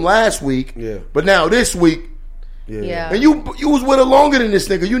victim last week. Yeah. But now this week. Yeah. And you was with her longer than this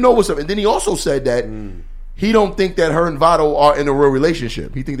nigga. You know what's up. And then he also said that he don't think that her and Votto are in a real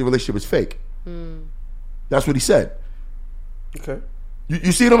relationship. He think the relationship is fake. That's what he said. Okay.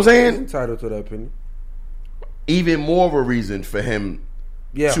 You see what I'm saying? He's entitled to that opinion. even more of a reason for him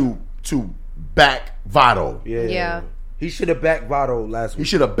to back Votto. Yeah. He should have backed Votto last week. He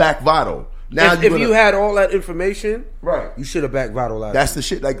should have backed Votto. Now, if you had all that information, right, you should have backed Votto last week. That's the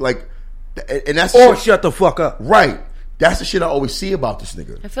shit. And that's or shut the fuck up. Right. That's the shit I always see about this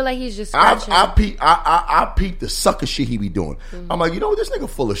nigga. I feel like he's just I peep the sucker shit he be doing. I'm like, you know what, this nigga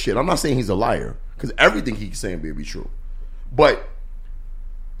full of shit. I'm not saying he's a liar, because everything he's saying be true. But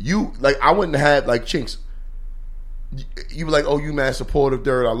you, like, I wouldn't have, like, Chinks, you be like, oh, you mad supportive,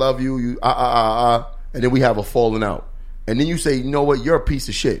 Dirt, I love you, and then we have a falling out. And then you say, you know what, you're a piece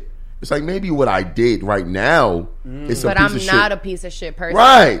of shit. It's like, maybe what I did right now is a piece of shit. But I'm not a piece of shit person.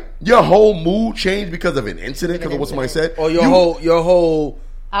 Right. Your whole mood changed because of an incident, because of what somebody said. Or your whole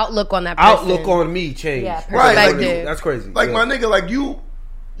outlook on that person. Outlook on me changed. Yeah, right. Like that's crazy. Like, my nigga, like, you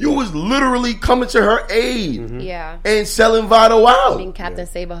was literally coming to her aid. Yeah. And selling Votto out. Being Captain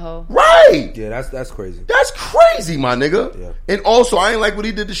Save-A-Ho. Right. Yeah, that's crazy. That's crazy, my nigga. Yeah. And also, I ain't like what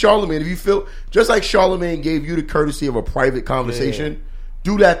he did to Charlemagne. If you feel, just like Charlemagne gave you the courtesy of a private conversation,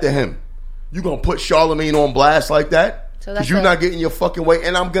 do that to him. You gonna put Charlemagne on blast like that? Because you're not getting your fucking way.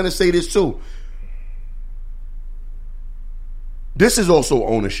 And I'm gonna say this too. This is also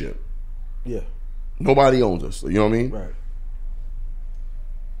ownership. Yeah. Nobody owns us. You know what I mean? Right.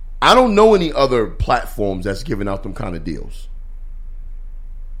 I don't know any other platforms that's giving out them kind of deals.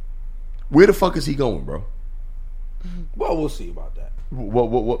 Where the fuck is he going, bro? Well, we'll see about that.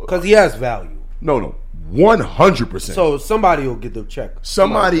 What? Because he has value. No. 100%. So somebody will get the check.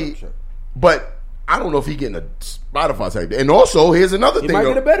 Somebody. But I don't know if he getting a Spotify type. And also, here's another thing. He might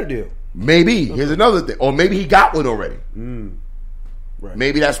get a better deal. Maybe. Here's another thing. Or maybe he got one already. Right.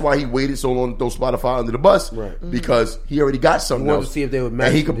 Maybe that's why he waited so long to throw Spotify under the bus. Right. because he already got something else. To see if they would match,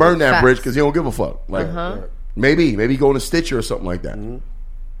 and he could burn that bridge because he don't give a fuck. Like maybe going to Stitcher or something like that.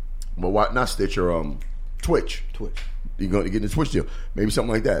 But why not Stitcher? Twitch. You're going to get the Twitch deal. Maybe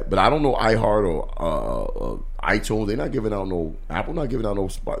something like that. But I don't know iHeart or iTunes. They're not giving out no Apple. Not giving out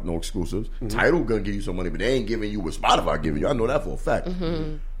no exclusives. Tidal going to give you some money, but they ain't giving you what Spotify giving you. I know that for a fact.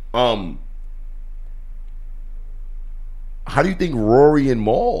 How do you think Rory and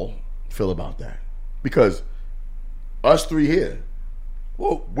Maul feel about that? Because us three here,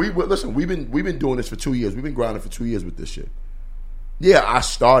 well, we've been doing this for 2 years. We've been grinding for 2 years with this shit. Yeah, I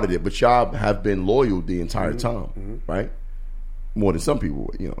started it, but y'all have been loyal the entire time, right? More than some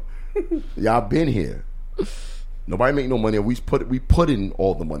people, you know. Y'all been here. Nobody make no money. We put in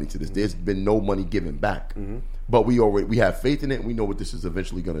all the money to this. There's been no money given back, but we have faith in it. And we know what this is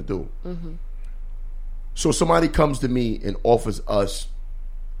eventually going to do. So somebody comes to me and offers us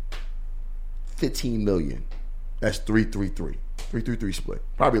 $15 million. That's 3-3-3 split.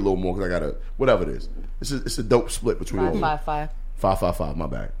 Probably a little more because I got whatever it is. It's a dope split between all of them. 5-5. 5-5-5. My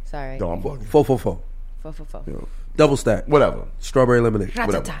bad. Sorry. No, I'm bugging. 4-4-4. 4-4-4. You know, double stack. Whatever. Strawberry lemonade.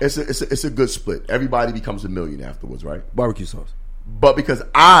 Whatever. It's a good split. Everybody becomes $1 million afterwards, right? Barbecue sauce. But because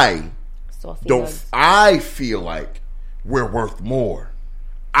I Saucy feel like we're worth more.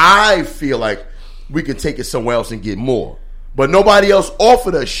 I feel like we can take it somewhere else and get more. But nobody else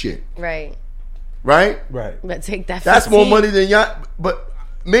offered us shit. Right. But take that. That's more money than y'all. But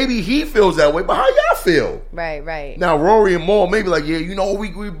maybe he feels that way. But how y'all feel? Right. Now Rory and Maul maybe like, yeah, you know, we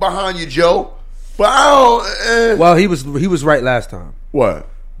behind you, Joe. But I don't. Well, he was right last time. What?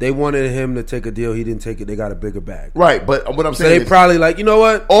 They wanted him to take a deal. He didn't take it. They got a bigger bag. Right. But what I'm saying, so they probably like, you know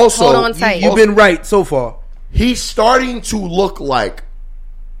what? Also, hold on tight. You've been right so far. He's starting to look like.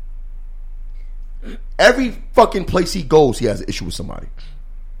 Every fucking place he goes, he has an issue with somebody.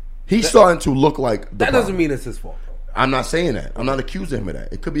 He's starting to look like the that doesn't mean it's his fault. I'm not saying that. I'm not accusing him of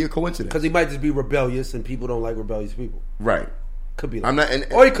that. It could be a coincidence. Because he might just be rebellious, and people don't like rebellious people. Right. Could be. Like I'm not.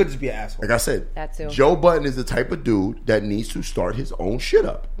 or he could just be an asshole. Like I said, that too. Joe Budden is the type of dude that needs to start his own shit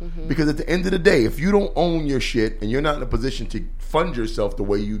up. Because at the end of the day, if you don't own your shit and you're not in a position to fund yourself the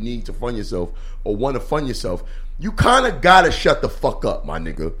way you need to fund yourself or want to fund yourself, you kind of gotta shut the fuck up, my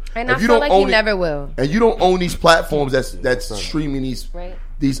nigga. And I feel like you never will. And you don't own these platforms that's streaming these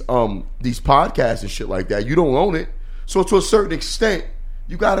podcasts and shit like that. You don't own it. So to a certain extent,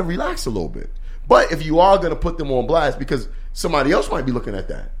 you gotta relax a little bit. But if you are gonna put them on blast, because somebody else might be looking at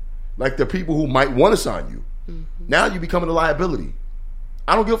that, like the people who might want to sign you, now you're becoming a liability.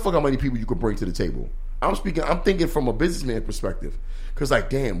 I don't give a fuck how many people you can bring to the table. I'm thinking from a businessman perspective, because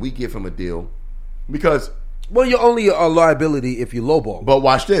like, damn, we give him a deal because. Well, you're only a liability if you lowball. But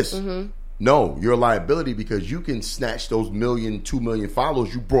watch this. No, you're a liability because you can snatch those 2 million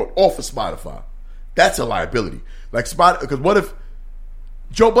followers you brought off of Spotify. That's a liability. Like because what if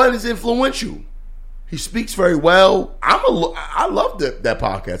Joe Budden is influential? He speaks very well. I love that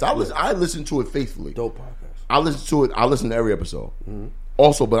podcast. I listen to it faithfully. Dope podcast. I listen to it. I listen to every episode.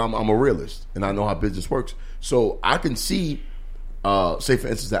 Also, but I'm a realist, and I know how business works. So I can see, say for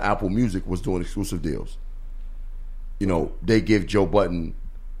instance, that Apple Music was doing exclusive deals. You know, they give Joe Budden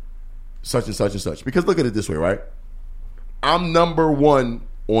such and such and such. Because look at it this way, right? I'm number one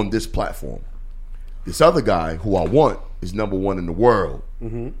on this platform. This other guy who I want is number one in the world.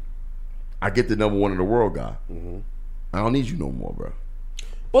 I get the number one in the world guy. I don't need you no more, bro.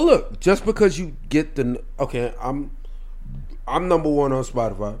 Well, look, just because you get I'm number one on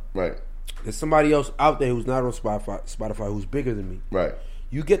Spotify. Right. There's somebody else out there who's not on Spotify who's bigger than me. Right.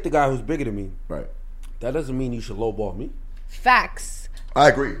 You get the guy who's bigger than me. Right. That doesn't mean you should lowball me. Facts. I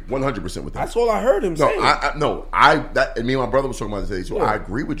agree 100% with that. That's all I heard him say. And me and my brother was talking about this today, so I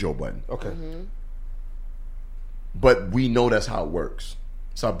agree with Joe Budden. Okay. But we know that's how it works.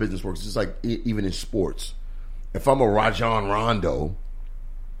 That's how business works. It's just like even in sports. If I'm a Rajon Rondo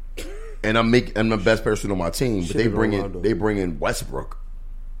and I'm the best person on my team, but they bring in Westbrook,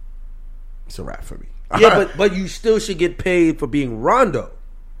 it's a wrap for me. Yeah, but you still should get paid for being Rondo.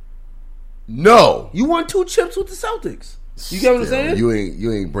 No, you won 2 chips with the Celtics. You get what I'm saying?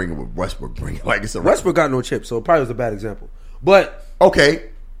 You ain't bringing what Westbrook bringing. Like it's a Westbrook got no chips, so it probably was a bad example. But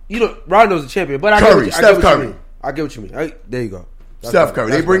okay, Rondo's a champion. But Steph Curry. I get what you mean. There you go. Steph Curry.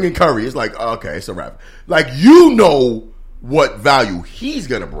 They bring in Curry. It's like, okay, it's a wrap. Like, you know what value he's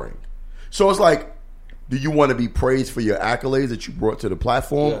going to bring. So it's like, do you want to be praised for your accolades that you brought to the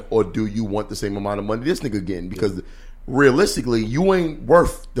platform, or do you want the same amount of money this nigga getting? Because realistically, you ain't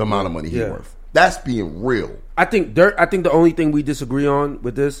worth the amount of money he's worth. That's being real. I think the only thing we disagree on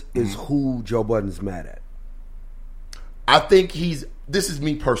with this is who Joe Budden's mad at. I think this is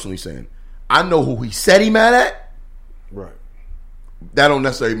me personally saying, I know who he said he mad at. Right. That don't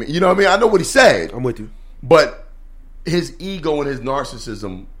necessarily mean, you know what I mean? I know what he said. I'm with you. But his ego and his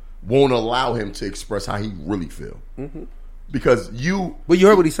narcissism won't allow him to express how he really feel. Because But you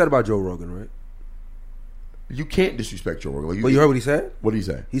heard what he said about Joe Rogan, right? You can't disrespect Joe Rogan. But you heard what he said? What did he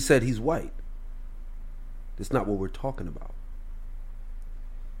say? He said he's white. That's not what we're talking about.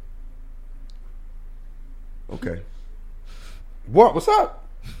 Okay. What? What's up?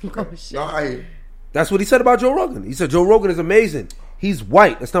 Oh, shit. That's what he said about Joe Rogan. He said Joe Rogan is amazing. He's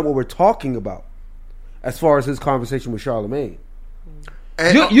white. That's not what we're talking about. As far as his conversation with Charlemagne,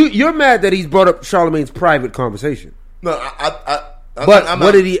 and you're mad that he's brought up Charlemagne's private conversation. No,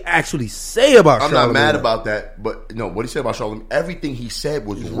 what did he actually say about Charlemagne? I'm not mad about that, but no, what he said about Charlemagne, everything he said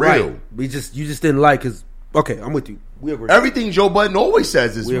was real. Right. You just didn't like his. Okay, I'm with you. We agree. Everything Joe Budden always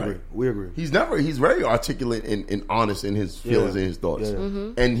says is right. We agree. He's very articulate and honest in his feelings and his thoughts.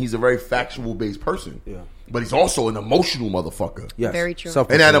 And he's a very factual based person. Yeah. But he's also an emotional motherfucker. Yes. Very true.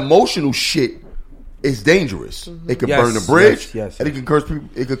 And that emotional shit is dangerous. It can burn the bridge. And it can cause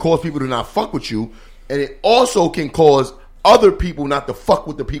people to not fuck with you. And it also can cause other people not to fuck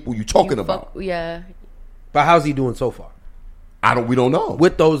with the people you're talking about. Yeah. But how's he doing so far? We don't know.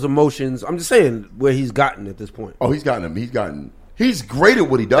 With those emotions, I'm just saying where he's gotten at this point. Oh, he's great at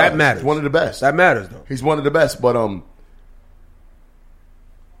what he does. That matters. He's one of the best. That matters, though. He's one of the best. But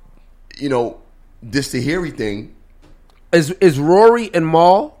this Tahiri thing. Is Rory and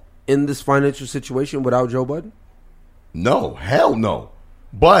Maul in this financial situation without Joe Budden? No, hell no.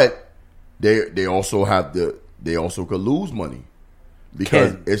 But they also could lose money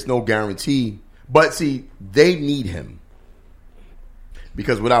because it's no guarantee. But see, they need him.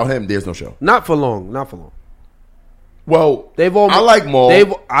 Because without him, there's no show. Not for long. Well, I like Maul.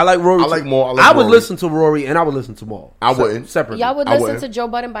 I like Rory. I like Maul. I would listen to Rory and I would listen to Maul. I wouldn't. Separately. Y'all would listen to Joe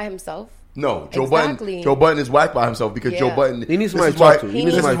Budden by himself? No, Joe Budden is whack by himself because Joe Budden. He needs somebody to talk to. He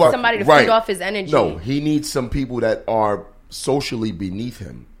needs somebody to feed off his energy. No, he needs some people that are socially beneath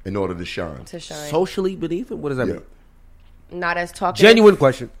him in order to shine. Socially beneath him? What does that mean? Not as talkative. Genuine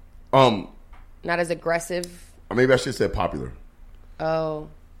question. Not as aggressive. Or maybe I should say popular. Oh.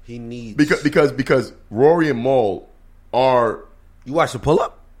 He needs because Rory and Maul are. You watch the pull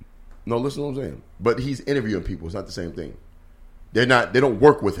up? No, listen to what I'm saying. But he's interviewing people. It's not the same thing. They don't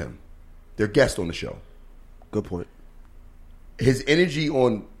work with him. They're guests on the show. Good point. His energy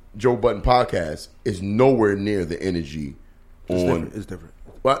on Joe Budden podcast is nowhere near the energy It's different.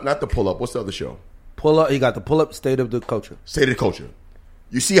 Well, not the pull up. What's the other show? Pull up. He got the pull up. State of the culture. State of the culture.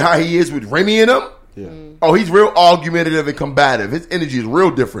 You see how he is with Remy and them? Yeah. Oh, he's real argumentative and combative. His energy is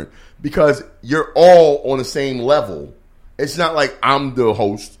real different because you're all on the same level. It's not like I'm the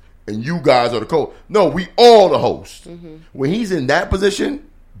host and you guys are the co. No, we all the host. When he's in that position,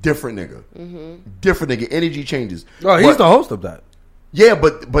 different nigga. Different nigga. Energy changes. Oh, he's the host of that. Yeah,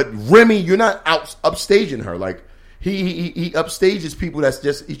 but Remy, you're not upstaging her. Like, He upstages people.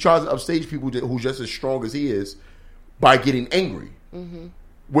 He tries to upstage people who's just as strong as he is by getting angry. Mm-hmm.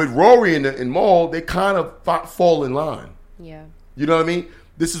 With Rory and Maul, they kind of fall in line. Yeah, you know what I mean.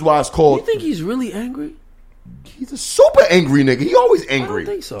 This is why it's called. You think he's really angry? He's a super angry nigga. He always angry. I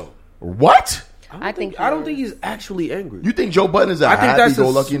don't think so. What? I don't think he's actually angry. You think Joe Budden is a I think that's his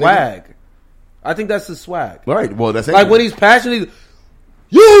happy-go-lucky swag. nigga? I think that's his swag. Right. Well, that's like angry. when he's passionate.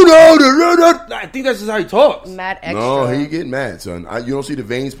 You know the. I think that's just how he talks. Mad extra. No, he get mad, son. You don't see the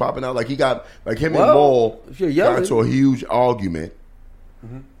veins popping out like he got like him and Maul got into a huge argument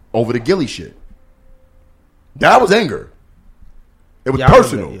over the Gilly shit. That was anger. It was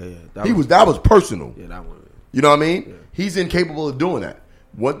personal. That was personal. Yeah, that one. You know what I mean? Yeah. He's incapable of doing that.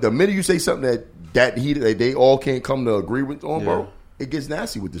 The minute you say something that they all can't come to agree with on, bro, it gets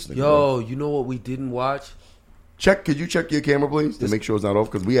nasty with this nigga. Yo, you know what we didn't watch? Could you check your camera, please, to make sure it's not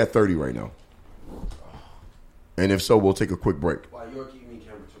off? Because we at 30 right now. And if so, we'll take a quick break. Why you're keeping me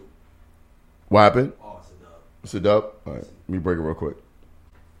camera too? What happened? Oh, it's a dub. It's a dub? All right. Let me break it real quick.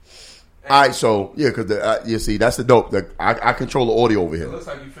 All right, so, yeah, because, you see, that's the dope. I control the audio over here. It looks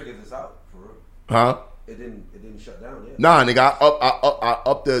like you figured this out, for real. Huh? It didn't shut down yet. Nah, nigga, I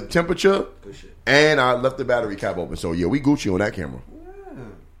up the temperature. Good shit. And I left the battery cap open. So, yeah, we Gucci on that camera. Yeah.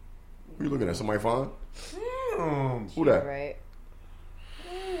 Who you looking at? Somebody fine? Who that? Right.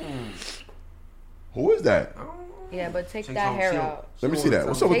 Who is that? Yeah, but take that hair out. Let me see that.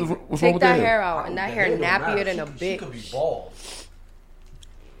 What's up? What's wrong with Take that that hair out, and that hair nappier than a bitch. She could be bald.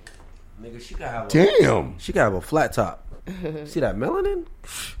 Nigga, she could have. Damn. She could have a flat top. See that melanin?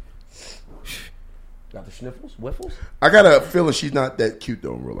 Got the sniffles, whiffles. I got a feeling she's not that cute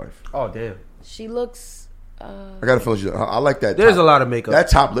though in real life. Oh damn. She looks. I got a feeling I like that. There's a lot of makeup. That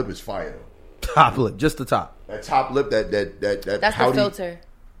top lip is fire though. Top lip, just the top. That top lip, that That's pouty, the filter.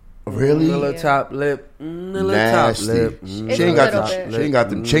 Really? Little top lip. Nasty. Top lip. She ain't got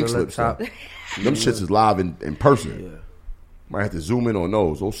them chinks lips. Them shits is live in person. Yeah. Might have to zoom in on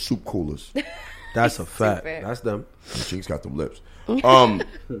those soup coolers. That's a fact. That's them. Chinks got them lips.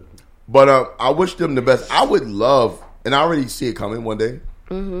 But I wish them the best. I would love, and I already see it coming one day.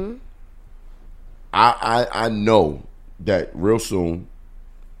 Mm-hmm. I know that real soon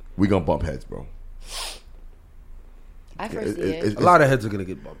we gonna bump heads, bro. I foresee it. A lot of heads are gonna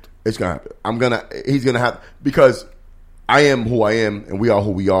get bumped. It's gonna happen. He's gonna have, because I am who I am, and we are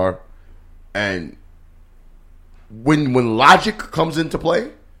who we are, and when logic comes into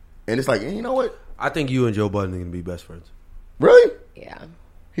play, and it's like, you know what? I think you and Joe Budden are gonna be best friends. Really? Yeah.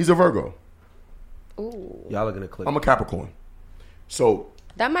 He's a Virgo. Ooh. Y'all are gonna click. I'm a Capricorn. So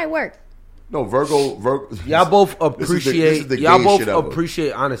that might work. No, Virgo. Y'all both appreciate. Y'all both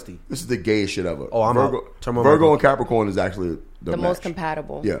appreciate honesty. This is the gayest shit ever. Oh, I'm Virgo and Capricorn is actually the most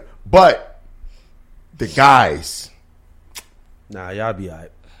compatible. Yeah, but the guys. Nah, y'all be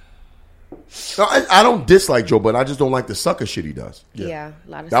alright. No, I don't dislike Joe, but I just don't like the sucker shit he does. Yeah,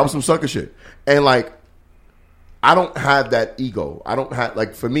 a lot of that was some sucker shit, and like, I don't have that ego. I don't have,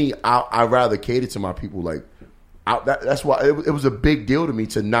 like, for me, I rather cater to my people. Like, that's why it was a big deal to me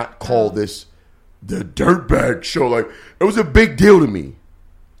to not call this the Dirtbag Show. Like, it was a big deal to me.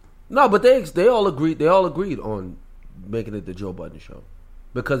 No, but they all agreed. They all agreed on making it the Joe Budden Show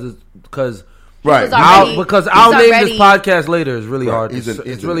because right now, because I'll name this podcast later is really hard.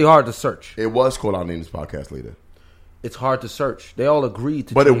 It's really hard to search. It was called I'll name this podcast later. It's hard to search. They all agreed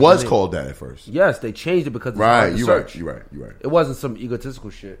to. But it was called that at first. Yes, they changed it because it's hard to search. You're right. It wasn't some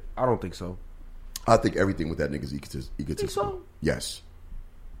egotistical shit. I don't think so. I think everything with that nigga's egotistical. Think so? Yes,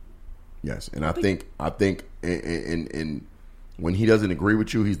 and I think in when he doesn't agree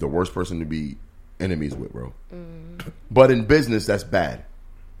with you, he's the worst person to be enemies with, bro. But in business, that's bad.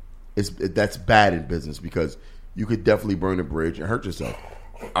 That's bad in business because you could definitely burn a bridge and hurt yourself.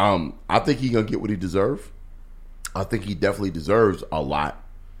 I think he's gonna get what he deserves. I think he definitely deserves a lot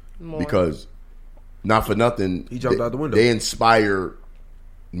more. Because, not for nothing, he jumped out the window. They inspire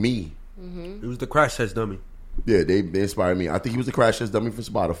me. Mm-hmm. He was the crash test dummy. Yeah, they inspired me. I think he was the crash test dummy for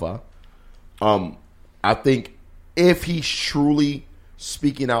Spotify. I think if he's truly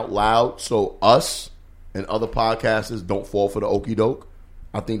speaking out loud, so us and other podcasters don't fall for the okie doke,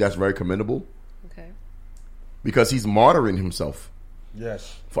 I think that's very commendable. Okay. Because he's martyring himself.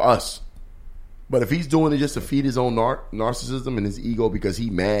 Yes. For us. But if he's doing it just to feed his own narcissism and his ego because he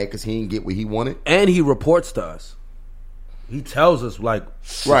mad because he didn't get what he wanted. And he reports to us. He tells us, like,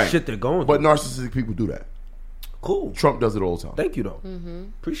 shit they're going through. But narcissistic people do that. Cool. Trump does it all the time. Thank you, though.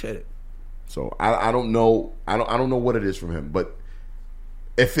 Appreciate it. So I don't know. I don't know what it is from him. But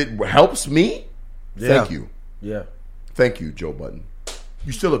if it helps me, thank you. Yeah. Thank you, Joe Budden.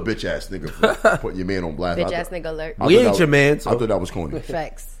 You still a bitch ass nigga for putting your man on blast. Bitch ass nigga alert. We ain't your man. So. I thought that was corny.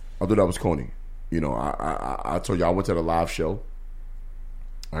 Facts. I thought that was corny. You know, I told you I went to the live show.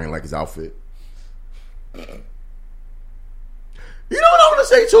 I ain't like his outfit. You know what I want to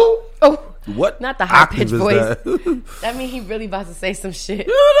say too? Oh, what? Not the high Octave pitched is voice. that? That mean he really about to say some shit.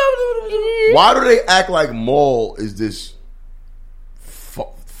 Why do they act like Maul is this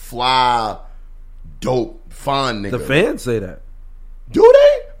fly, dope, fine nigga? The fans say that. Do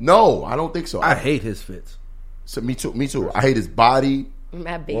they? No, I don't think so. I hate his fits. So me too. I hate his body,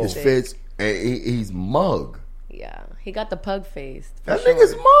 his fits, and he's mug. Yeah, he got the pug face. That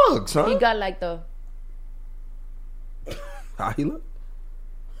nigga's mug, son. He got like the. How he look?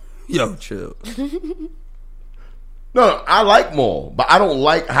 Yo, chill. No, I like Maul, but I don't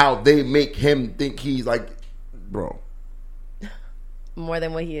like how they make him think he's like, bro. More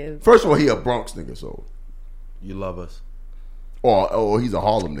than what he is. First of all, he a Bronx nigga, so you love us. Or he's a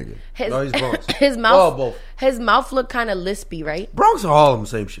Harlem nigga. No, he's Bronx. His mouth, both. His mouth look kind of lispy, right? Bronx or Harlem,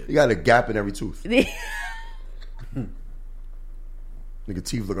 same shit. He got a gap in every tooth. Nigga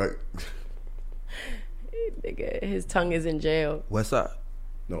teeth look like. Nigga, his tongue is in jail. West side.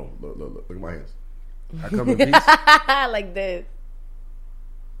 No, look at my hands. I come in peace. Like this.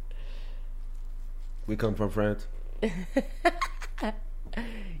 We come from France.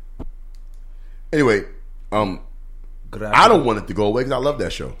 Anyway, I don't want it to go away because I love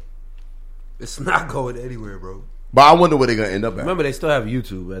that show. It's not going anywhere, bro. But I wonder where they're gonna end up at. Remember, they still have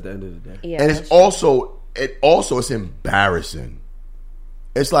YouTube at the end of the day. Yeah, and it's also embarrassing.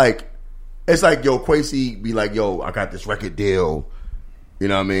 It's like yo, Quasi be like, yo, I got this record deal. You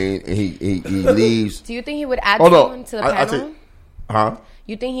know what I mean? And he leaves. Do you think he would add someone to the panel? Huh?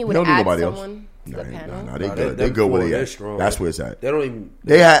 You think he would add someone to the panel? No, they good. They good where they at. That's where it's at. They don't even.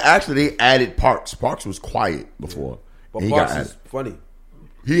 They added Parks. Parks was quiet before. But Parks is funny.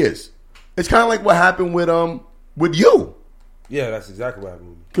 He is. It's kind of like what happened with you. Yeah, that's exactly what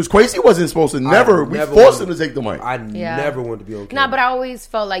happened. Because Quasi wasn't supposed to. We forced him to take the mic. I never wanted to be on camera. Nah, but I always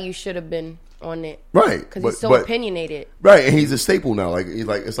felt like you should have been on it, right? Because he's so opinionated, right? And he's a staple now. Like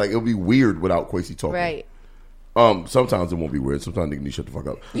it's like it'll be weird without Quasi talking, right? Sometimes it won't be weird. Sometimes niggas need to shut the fuck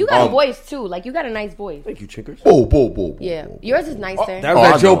up. You got a voice too. Like you got a nice voice. Thank you, chinkers. Boo. Yeah, yours is nicer. That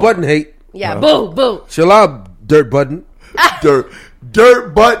was that Joe Budden hate. Yeah, boo. Chill out, Dirt Budden.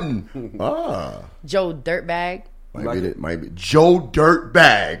 Dirt Budden. Joe Dirtbag. Might be Joe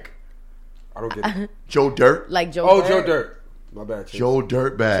Dirtbag. I don't get it. Joe Dirt. Like Joe. Oh, Dirt. Joe Dirt. My bad. Chicks. Joe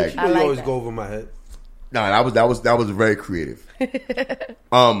Dirtbag. You always go over my head. Nah, that was very creative. What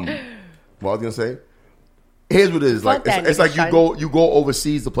I was gonna say. Here's what it is. Like it's like you go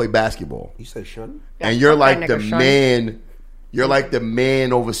overseas to play basketball. You say shun? And you're like the man. You're like the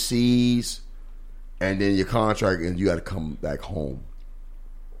man overseas, and then your contract, and you got to come back home,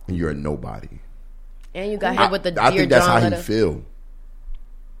 and you're a nobody. And you got hit with the. I think that's how he feel.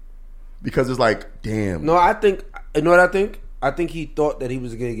 Because it's like, damn. No, I think. You know what I think? I think he thought that he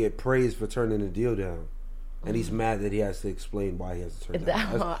was going to get praised for turning the deal down, and he's mad that he has to explain why he has to turn it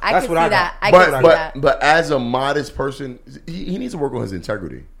down. I can see that. But as a modest person, he needs to work on his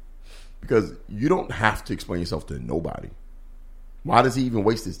integrity, because you don't have to explain yourself to nobody. Why does he even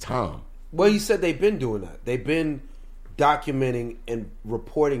waste his time? Well, he said they've been doing that. They've been documenting and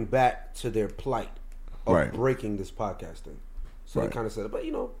reporting back to their plight of breaking this podcast thing. So they kind of said it, but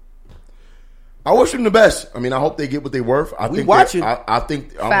you know. I wish them the best. I mean, I hope they get what they're worth. I think watching. I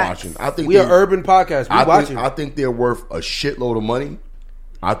think I'm watching. I think we are urban podcast. We watching. I think they're worth a shitload of money.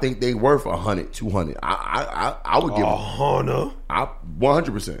 I think they worth 100, 200. I would give 100.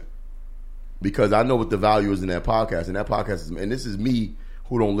 100%, because I know what the value is in that podcast, and that podcast is. And this is me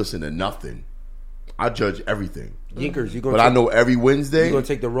who don't listen to nothing. I judge everything. Yinkers, but I know every Wednesday. You gonna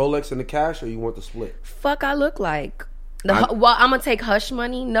take the Rolex and the cash, or you want the split? Fuck, I look like. Well, I'm gonna take hush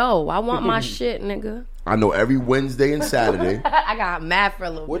money. No, I want my shit, nigga. I know every Wednesday and Saturday. I got mad for a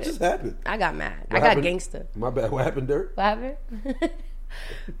little bit. What just happened? I got mad. What got happened? Gangster. My bad. What happened, Dirt? What happened?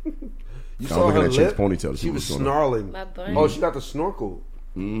 You saw her lip? Ponytail. She was snarling. Oh, she got the snorkel.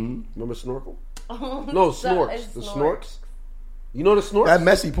 Mm-hmm. Remember snorkel? Oh, no, snorks. The snorks. You know the snorks? That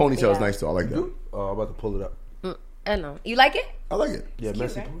messy ponytail is nice too. I like that. Oh, I'm about to pull it up. I know. You like it? I like it. Yeah, it's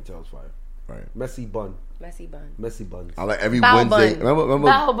messy cute, ponytail is fire. Right. Messy bun. Messy bun. Messy buns. I like every Bow Wednesday.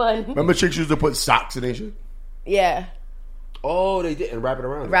 bun. Remember chicks used to put socks in their shit? Yeah. Oh, they did, and wrap it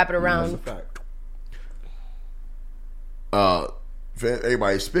around. Wrap it around. That's a fact. For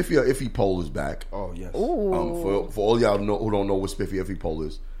everybody, Spiffy or Iffy Pole is back. Oh yes. For all y'all who don't know what Spiffy Iffy Pole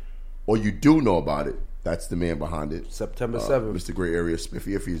is, or you do know about it, that's the man behind it. September 7th. Mr. Gray Area.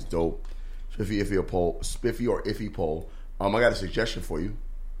 Spiffy Iffy is dope. Spiffy or Iffy Pole. I got a suggestion for you.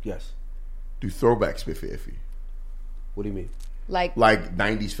 Yes. Do throwback spiffy iffy. What do you mean? Like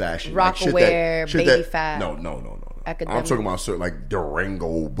 90s fashion. Rockaware, like baby fat. No. Academic. I'm talking about like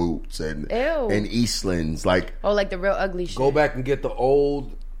Durango boots and Ew. Eastlands. Like like the real ugly shit. Go back and get the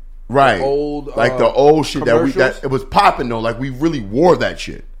old... Right. The old, the old shit that it was popping though. Like we really wore that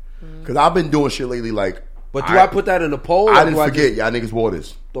shit. Because I've been doing shit lately like... But do I put that in the poll? I didn't forget. Y'all niggas wore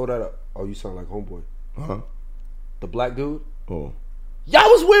this. Throw that up. Oh, you sound like homeboy. Uh-huh. The black dude? Oh. Y'all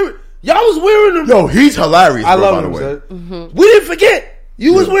was wearing them. Yo, he's hilarious, I bro, love by the him, way. Mm-hmm. We didn't forget.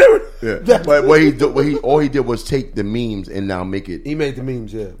 You was wearing. Yeah. But all he did was take the memes and now make it. He made the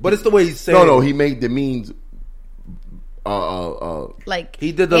memes, yeah. But it's the way he's saying. No, he made the memes. Like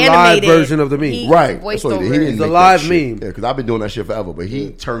he did the animated. live version of the meme, right? That's what he did. He didn't the make live that shit. meme. Yeah, because I've been doing that shit forever. But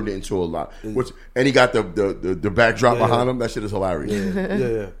he turned it into a lot. And he got the backdrop behind him. That shit is hilarious.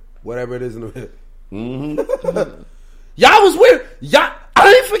 Yeah. Whatever it is in the head. Mm-hmm. Y'all was weird.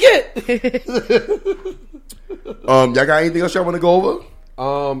 I didn't forget. Y'all got anything else y'all want to go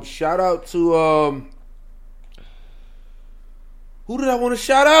over? Shout out to who did I want to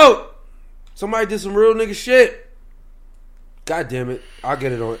shout out? Somebody did some real nigga shit. God damn it. I'll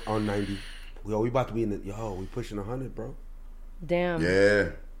get it on 90. We about to be in we pushing 100, bro. Damn. Yeah.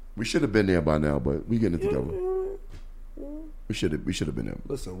 We should have been there by now, but we getting it together. We should have been there.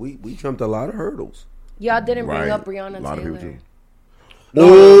 Listen, we jumped a lot of hurdles. Y'all didn't bring up Breonna Taylor.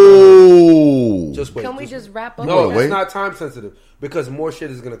 No. Just wait. Can we just wrap up? No, it's not time sensitive because more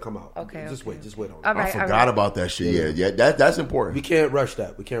shit is gonna come out. Okay. Just wait on it. All right, I forgot about that shit. Yeah. That's important. We can't rush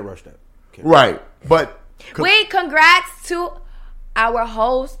that. Right. But wait, congrats to our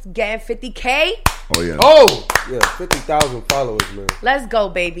host getting 50K. Oh yeah. Oh yeah, 50,000 followers, man. Let's go,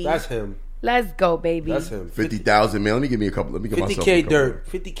 baby. That's him. Let's go, baby. That's him. 50,000, man. Let me give me a couple. Let me give myself 50K dirt.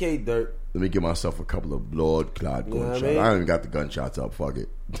 50K dirt. Let me give myself a couple of blood clot gunshots. I don't even got the gunshots up. Fuck it.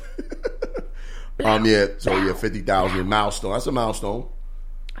 Yeah. So yeah, 50,000 milestone. That's a milestone.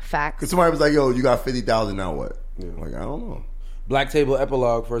 Facts. Because somebody was like, "Yo, you got 50,000 now? What?" Yeah. Like, I don't know. Black Table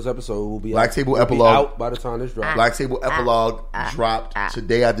Epilogue first episode will be Black Table Epilogue out by the time this drops. Black Table Epilogue dropped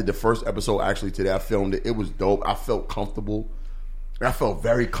today. I did the first episode. Actually, today I filmed it. It was dope. I felt comfortable. I felt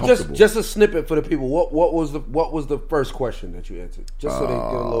very comfortable. Just a snippet for the people. What was the first question that you answered? Just so they get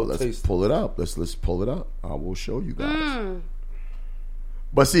a little let's taste. Pull it up. Let's pull it up. I will show you guys.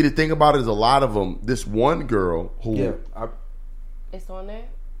 But see, the thing about it is a lot of them. This one girl who it's on there.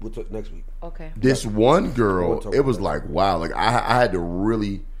 We'll talk next week. Okay. This one girl, it was like wow. Like I had to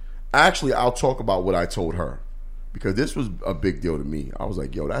really. Actually, I'll talk about what I told her because this was a big deal to me. I was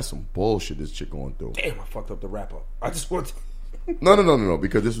like, yo, that's some bullshit this chick going through. Damn, I fucked up the wrap up. I just want to. No,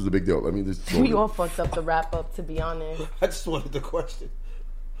 because this was a big deal. Let me just. We all fucked up the wrap up, to be honest. I just wanted the question.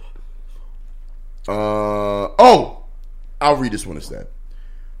 I'll read this one instead.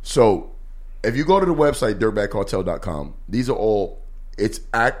 So, if you go to the website dirtbagcartel.com, these are all. It's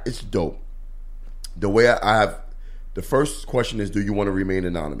dope. The way I have the first question is, do you want to remain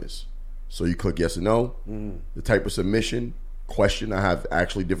anonymous? So you click yes or no. The type of submission question I have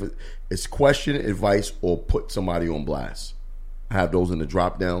actually different. It's question, advice, or put somebody on blast. I have those in the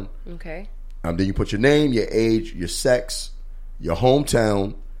drop down. Okay. Then you put your name, your age, your sex, your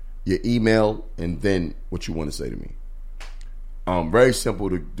hometown, your email, and then what you want to say to me. Very simple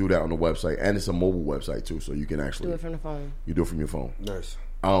to do that on the website, and it's a mobile website too, so you can actually do it from the phone. You do it from your phone. Nice.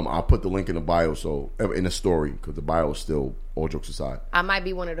 I'll put the link in the bio, so in the story, because the bio is still, all jokes aside. I might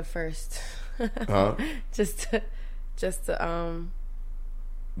be one of the first. Huh? Just to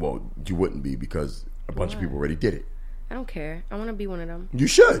Well, you wouldn't be because a bunch of people already did it. I don't care. I want to be one of them. You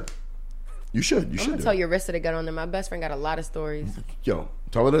should. You should. I'm gonna tell Yarissa to get on there. My best friend got a lot of stories. Yo,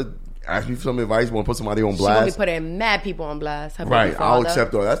 tell her to ask me for some advice. Want to put somebody on She gonna be blast? putting mad people on blast. Her Right, baby I'll father.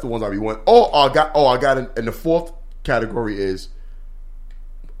 accept those. That's the ones I be wanting. I got in the fourth category is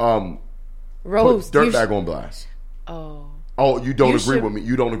Roast. put Dirtbag on blast. Oh, you don't agree with me.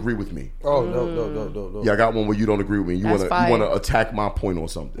 You don't agree with me. Oh no. Yeah, I got one where you don't agree with me. You That's want to attack my point on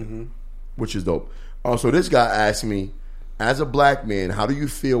something, which is dope. So this guy asked me, as a black man, how do you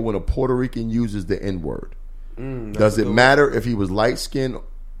feel when a Puerto Rican uses the N-word? Does it matter if he was light-skinned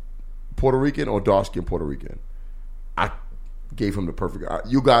Puerto Rican or dark-skinned Puerto Rican? I gave him the perfect.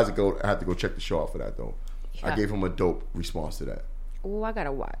 You guys have to go check the show out for that, though. Yeah. I gave him a dope response to that. Oh, I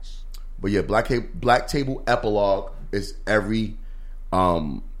gotta watch. But yeah, Black Table Epilogue is every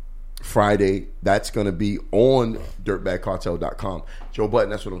Friday. That's going to be on dirtbagcartel.com. Joe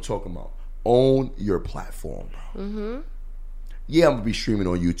Budden, that's what I'm talking about. Own your platform, bro. Yeah, I'm going to be streaming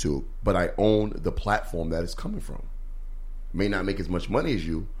on YouTube, but I own the platform that it's coming from. May not make as much money as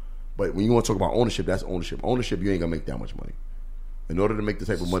you, But when you want to talk about ownership, that's ownership. Ownership, you ain't gonna make that much money. In order to make the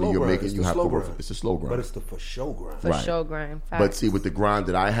type of money you're making, you have to work. It's a slow grind. But it's the for show grind. For show grind. Facts. But see, with the grind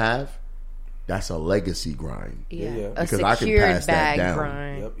that I have, that's a legacy grind. Yeah. Because I can pass that down.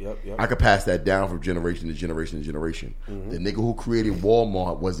 Grind. Yep. I could pass that down from generation to generation to generation. The nigga who created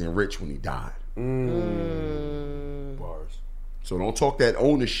Walmart wasn't rich when he died. Bars. So don't talk that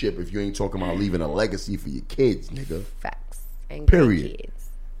ownership if you ain't talking about leaving a legacy for your kids, nigga. Facts. And period. Kids.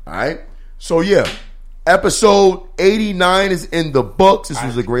 All right. So yeah, episode 89 is in the books. This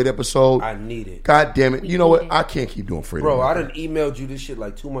was a great episode. I need it. God damn it. You know what? I can't keep doing Fredo. Bro, like I done emailed you this shit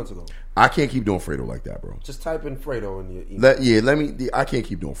like 2 months ago. I can't keep doing Fredo like that, bro. Just type in Fredo in your email. I can't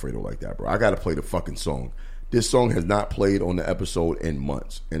keep doing Fredo like that, bro. I gotta play the fucking song. This song has not played on the episode in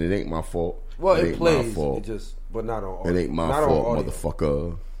months, and it ain't my fault. Well, it ain't plays, my fault. it just, but not on audio. It ain't my fault,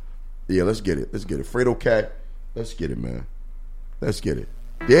 motherfucker. Yeah, let's get it. Fredo Cat. Let's get it, man. Let's get it.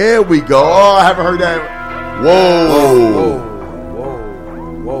 There we go. Oh, I haven't heard that. Whoa.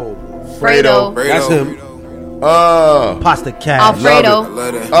 Fredo. That's him. Pasta Cat. Alfredo.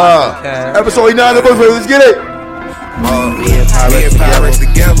 Episode 89 of the book. Let's get it. Me and Pyrex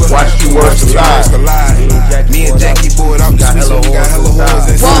together. Watch you work alive. Me and Jackie boy, I'm the switch, so we got hella hoes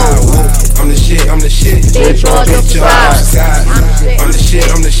inside. I'm the shit. Bitch, all jokes aside. I'm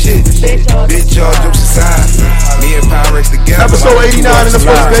the shit. Bitch, all jokes aside. Me and Pyrex together. Episode 89 in the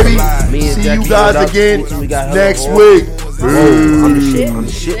books, baby. See you guys again next week. I'm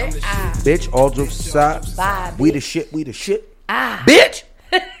the shit. Bitch, all jokes aside. Bye, we the shit. Ah. Bitch.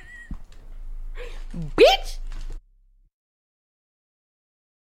 Bitch.